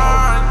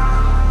tonight,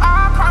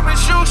 I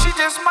promise you she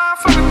just mine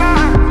for the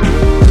night.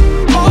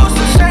 Who's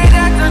to say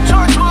that the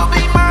choice will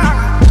be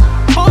mine?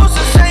 Who's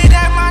to say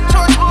that my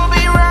choice will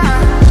be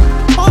right?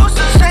 Who's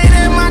to say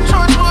that my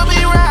choice will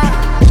be right?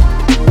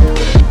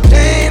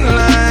 Day and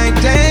night,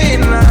 day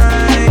and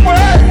night,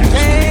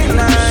 day and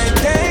night,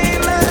 day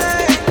and night,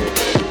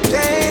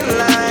 day and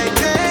night,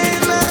 day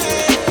and night,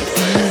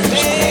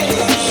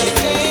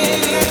 day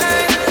and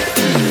night,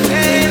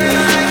 day and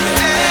night,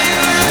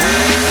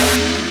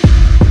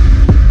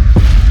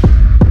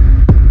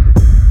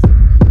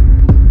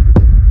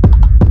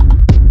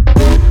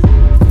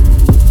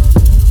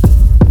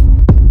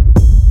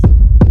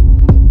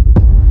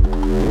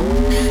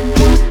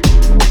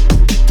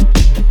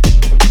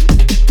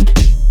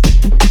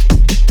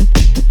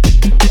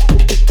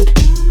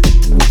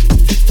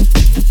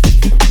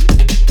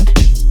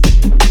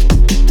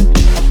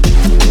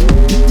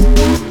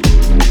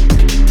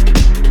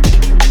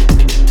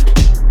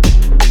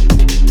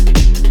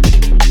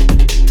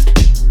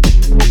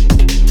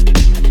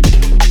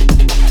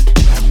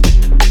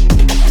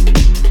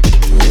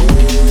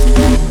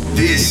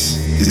 This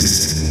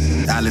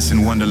is Alice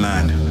in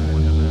Wonderland.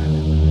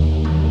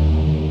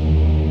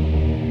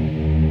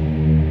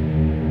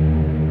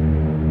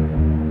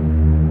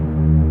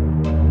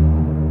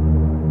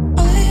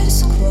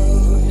 Eyes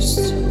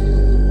closed.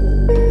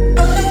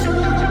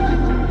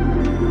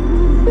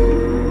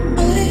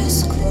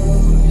 Eyes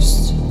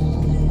closed.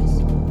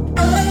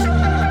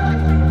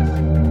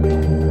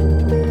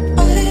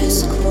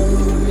 Eyes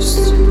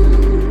closed.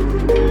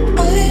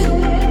 Eyes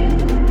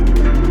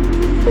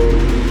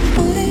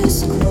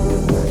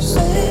closed.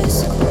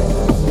 Eyes closed.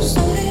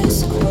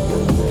 Eyes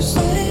closed.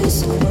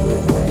 Eyes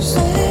closed.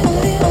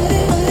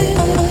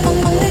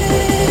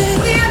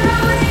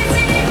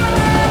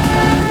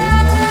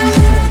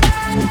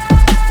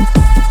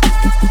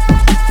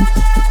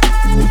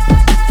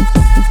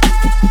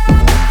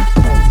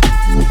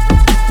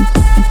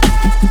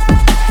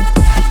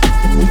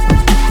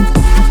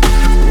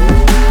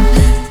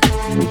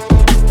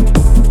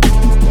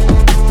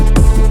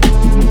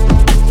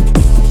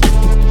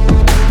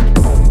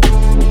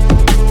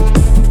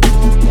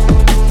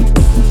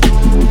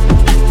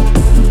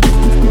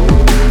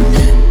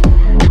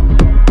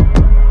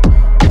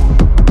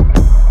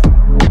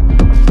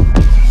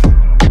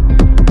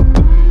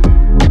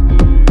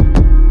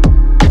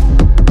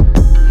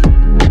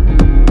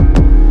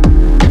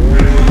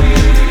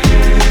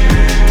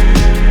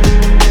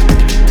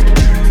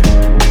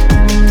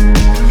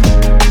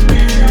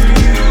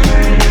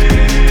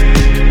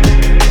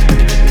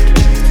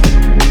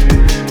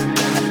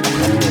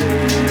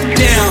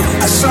 Damn,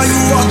 I saw you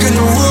walk in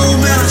the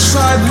room and I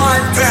tried my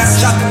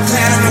best. Got the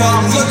plan while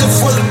I'm looking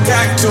for the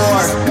back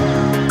door.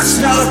 I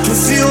smell a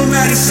perfume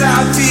and it's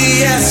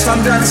obvious.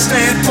 I'm done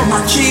staying, put my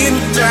key in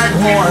the back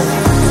door.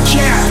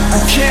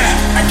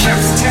 I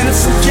can't pretend to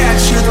forget.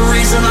 You're the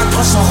reason I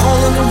punched a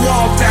hole in the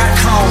wall back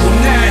home.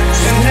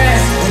 And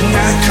then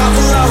a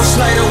couple hours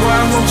later,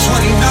 we're in room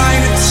 29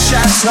 at the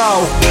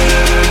chateau.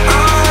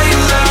 I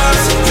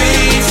left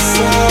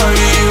before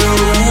you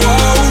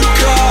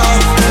woke up.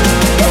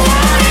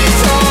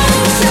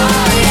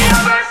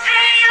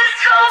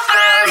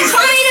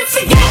 Trying to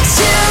forget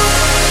you.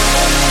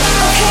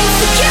 Okay,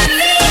 forget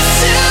me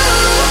too.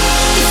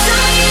 It's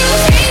not you,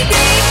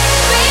 baby,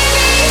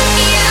 baby.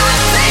 Yeah, I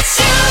bet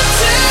you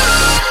do.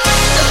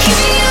 I'll keep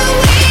you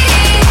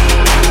waiting,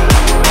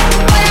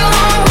 but I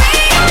won't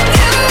wait on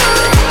you.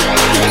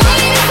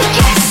 Trying to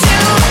forget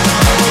you.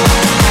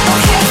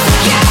 Okay,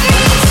 forget me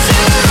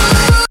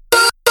too.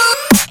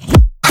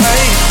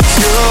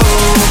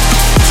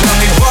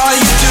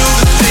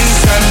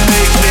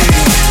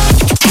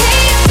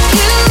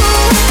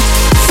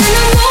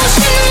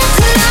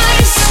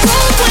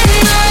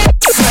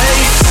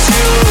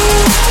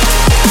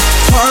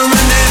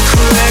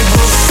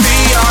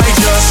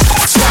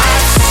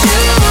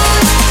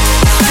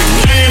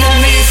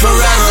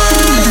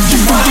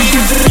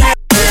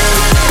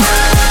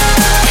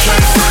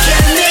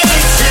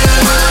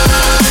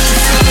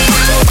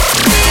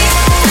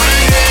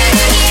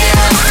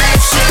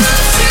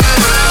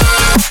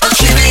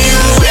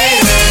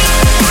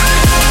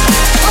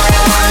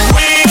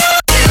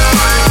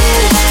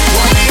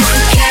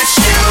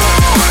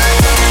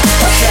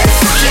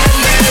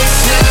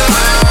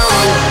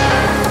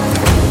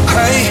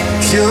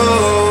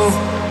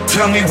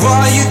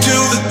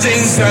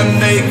 can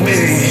make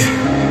me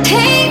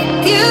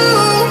hate you.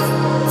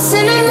 It's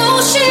an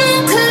emotional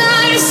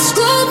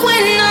kaleidoscope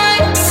when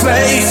I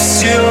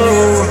face you.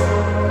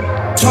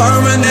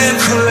 Permanent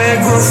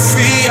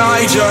calligraphy,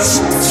 I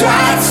just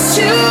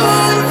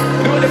tattooed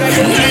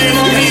your name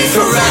on me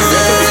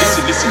forever.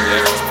 Listen,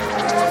 yeah.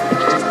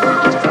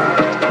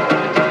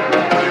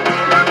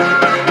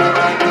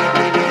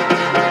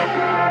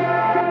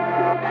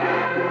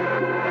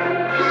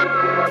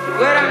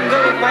 Where I'm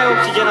going, my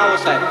oxygen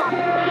outside.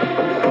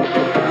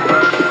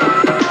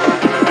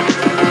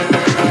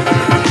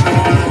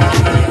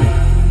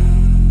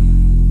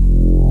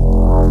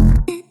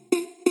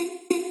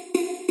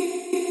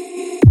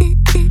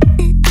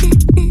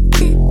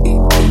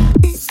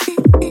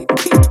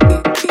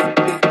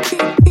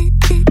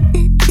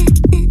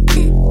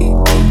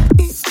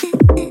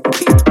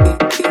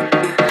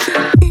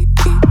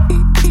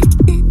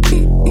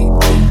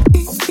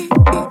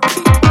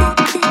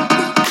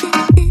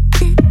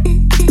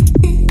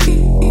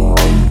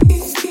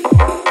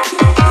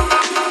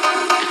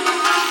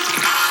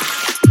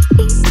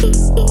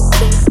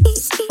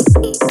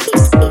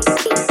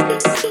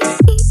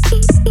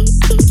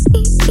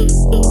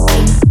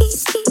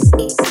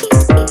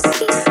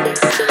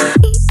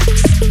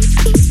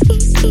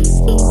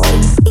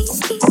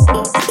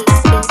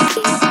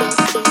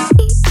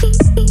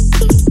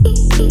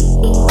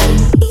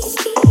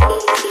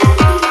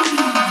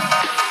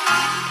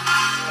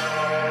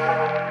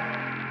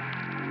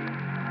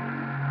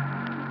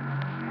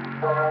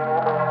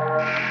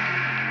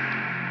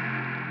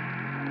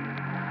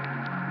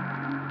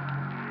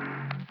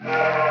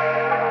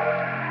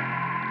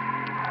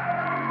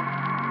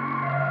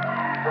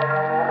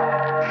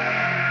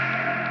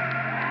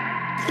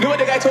 You know what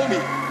the guy told me?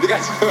 The guy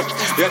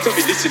told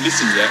me,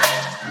 listen, yeah.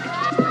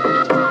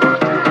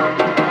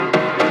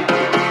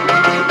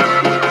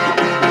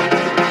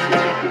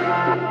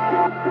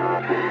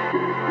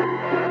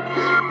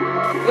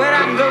 Where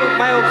I'm going,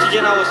 my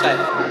oxygen outside.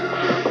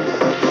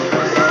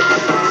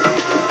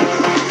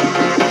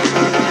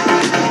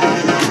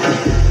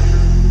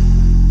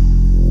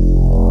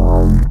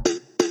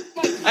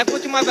 I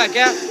put in my bag,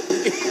 yeah?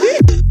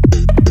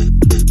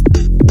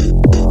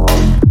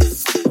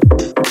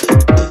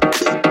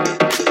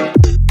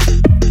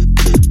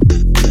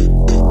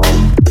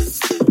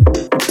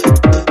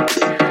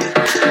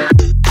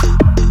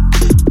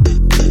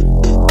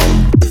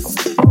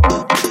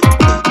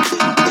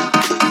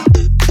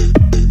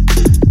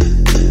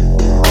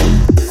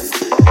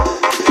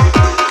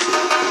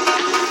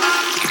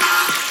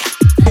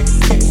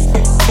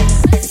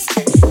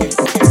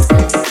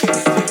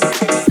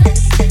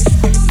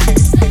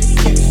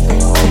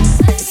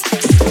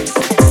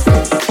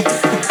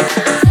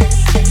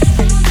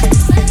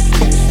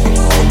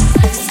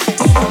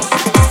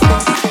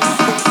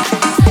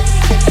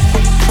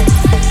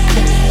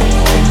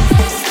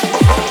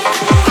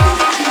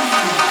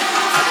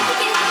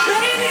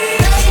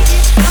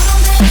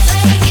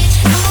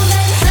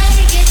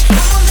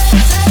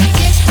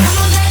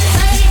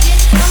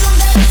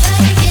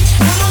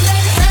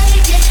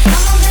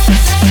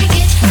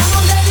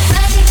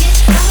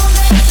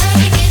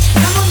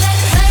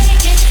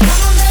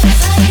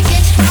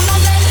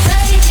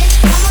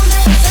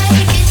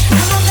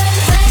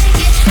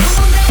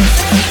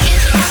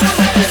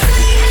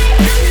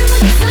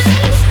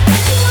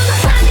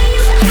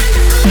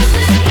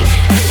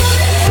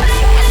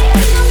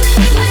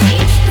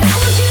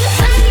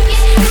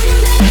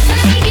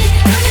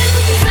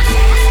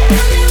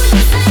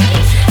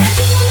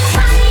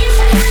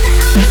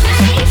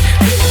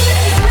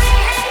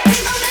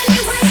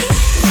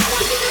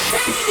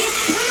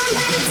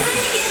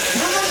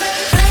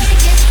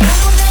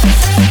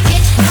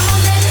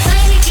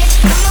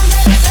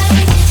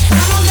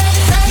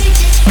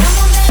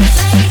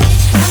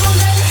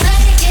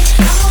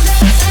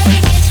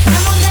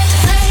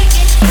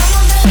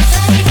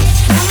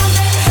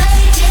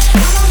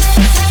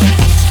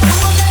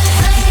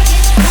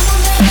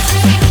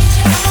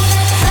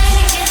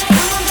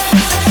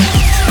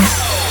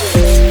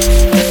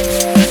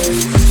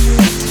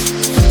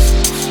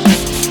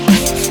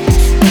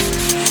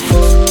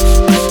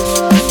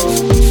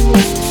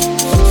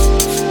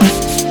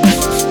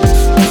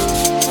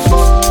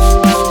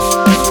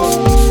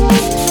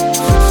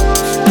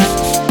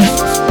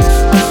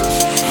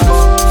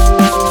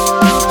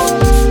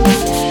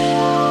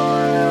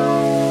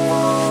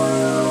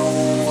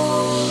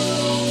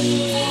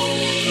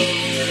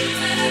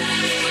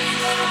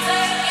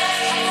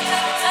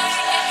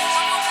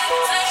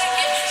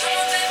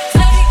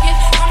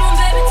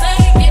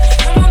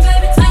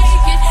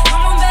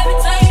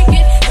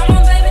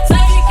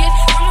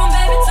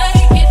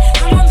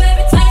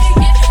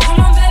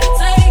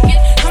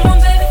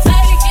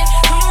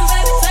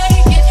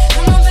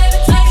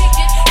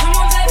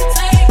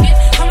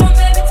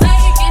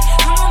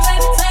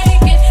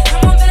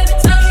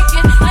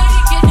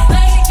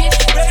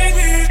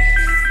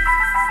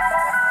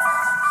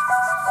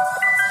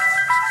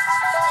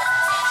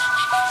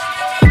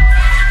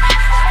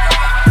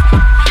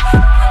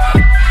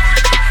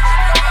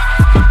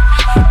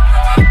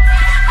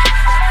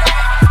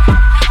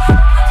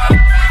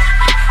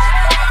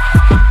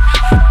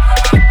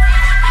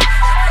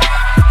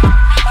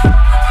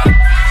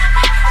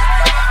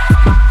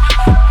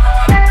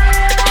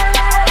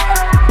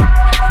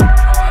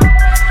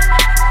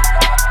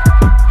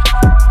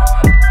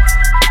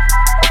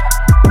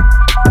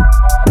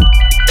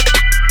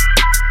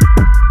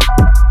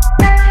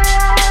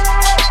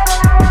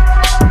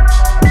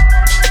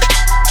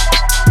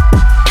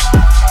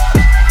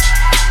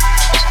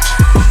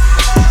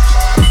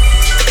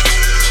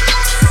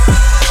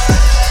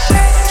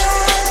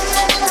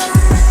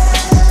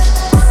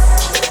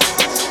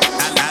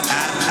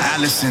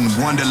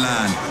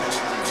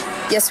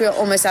 Yes, we're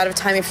almost out of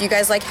time. If you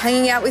guys like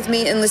hanging out with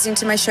me and listening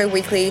to my show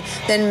weekly,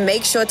 then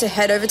make sure to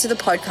head over to the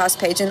podcast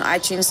page on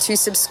iTunes to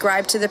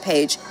subscribe to the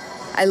page.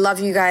 I love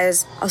you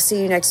guys. I'll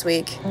see you next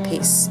week.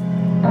 Peace.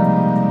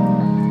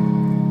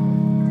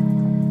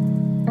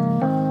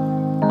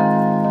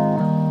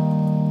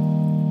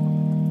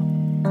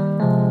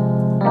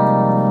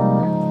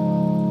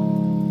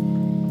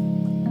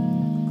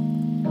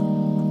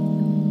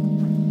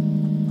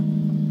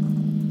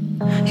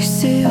 You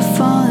say you're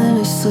falling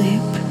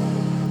asleep,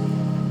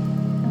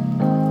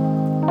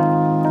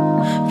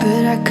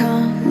 but I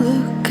can't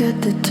look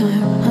at the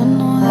time. I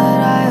know that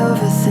I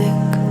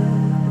overthink.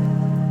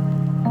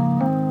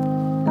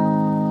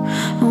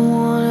 I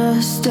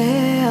wanna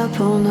stay up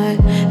all night.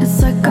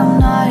 It's like I'm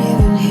not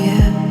even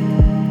here.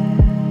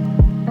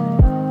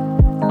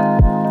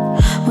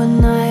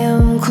 When I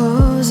am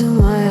closing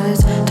my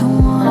eyes,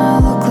 don't wanna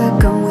look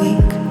like I'm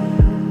weak.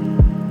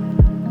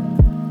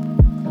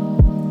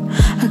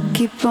 I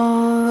keep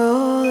on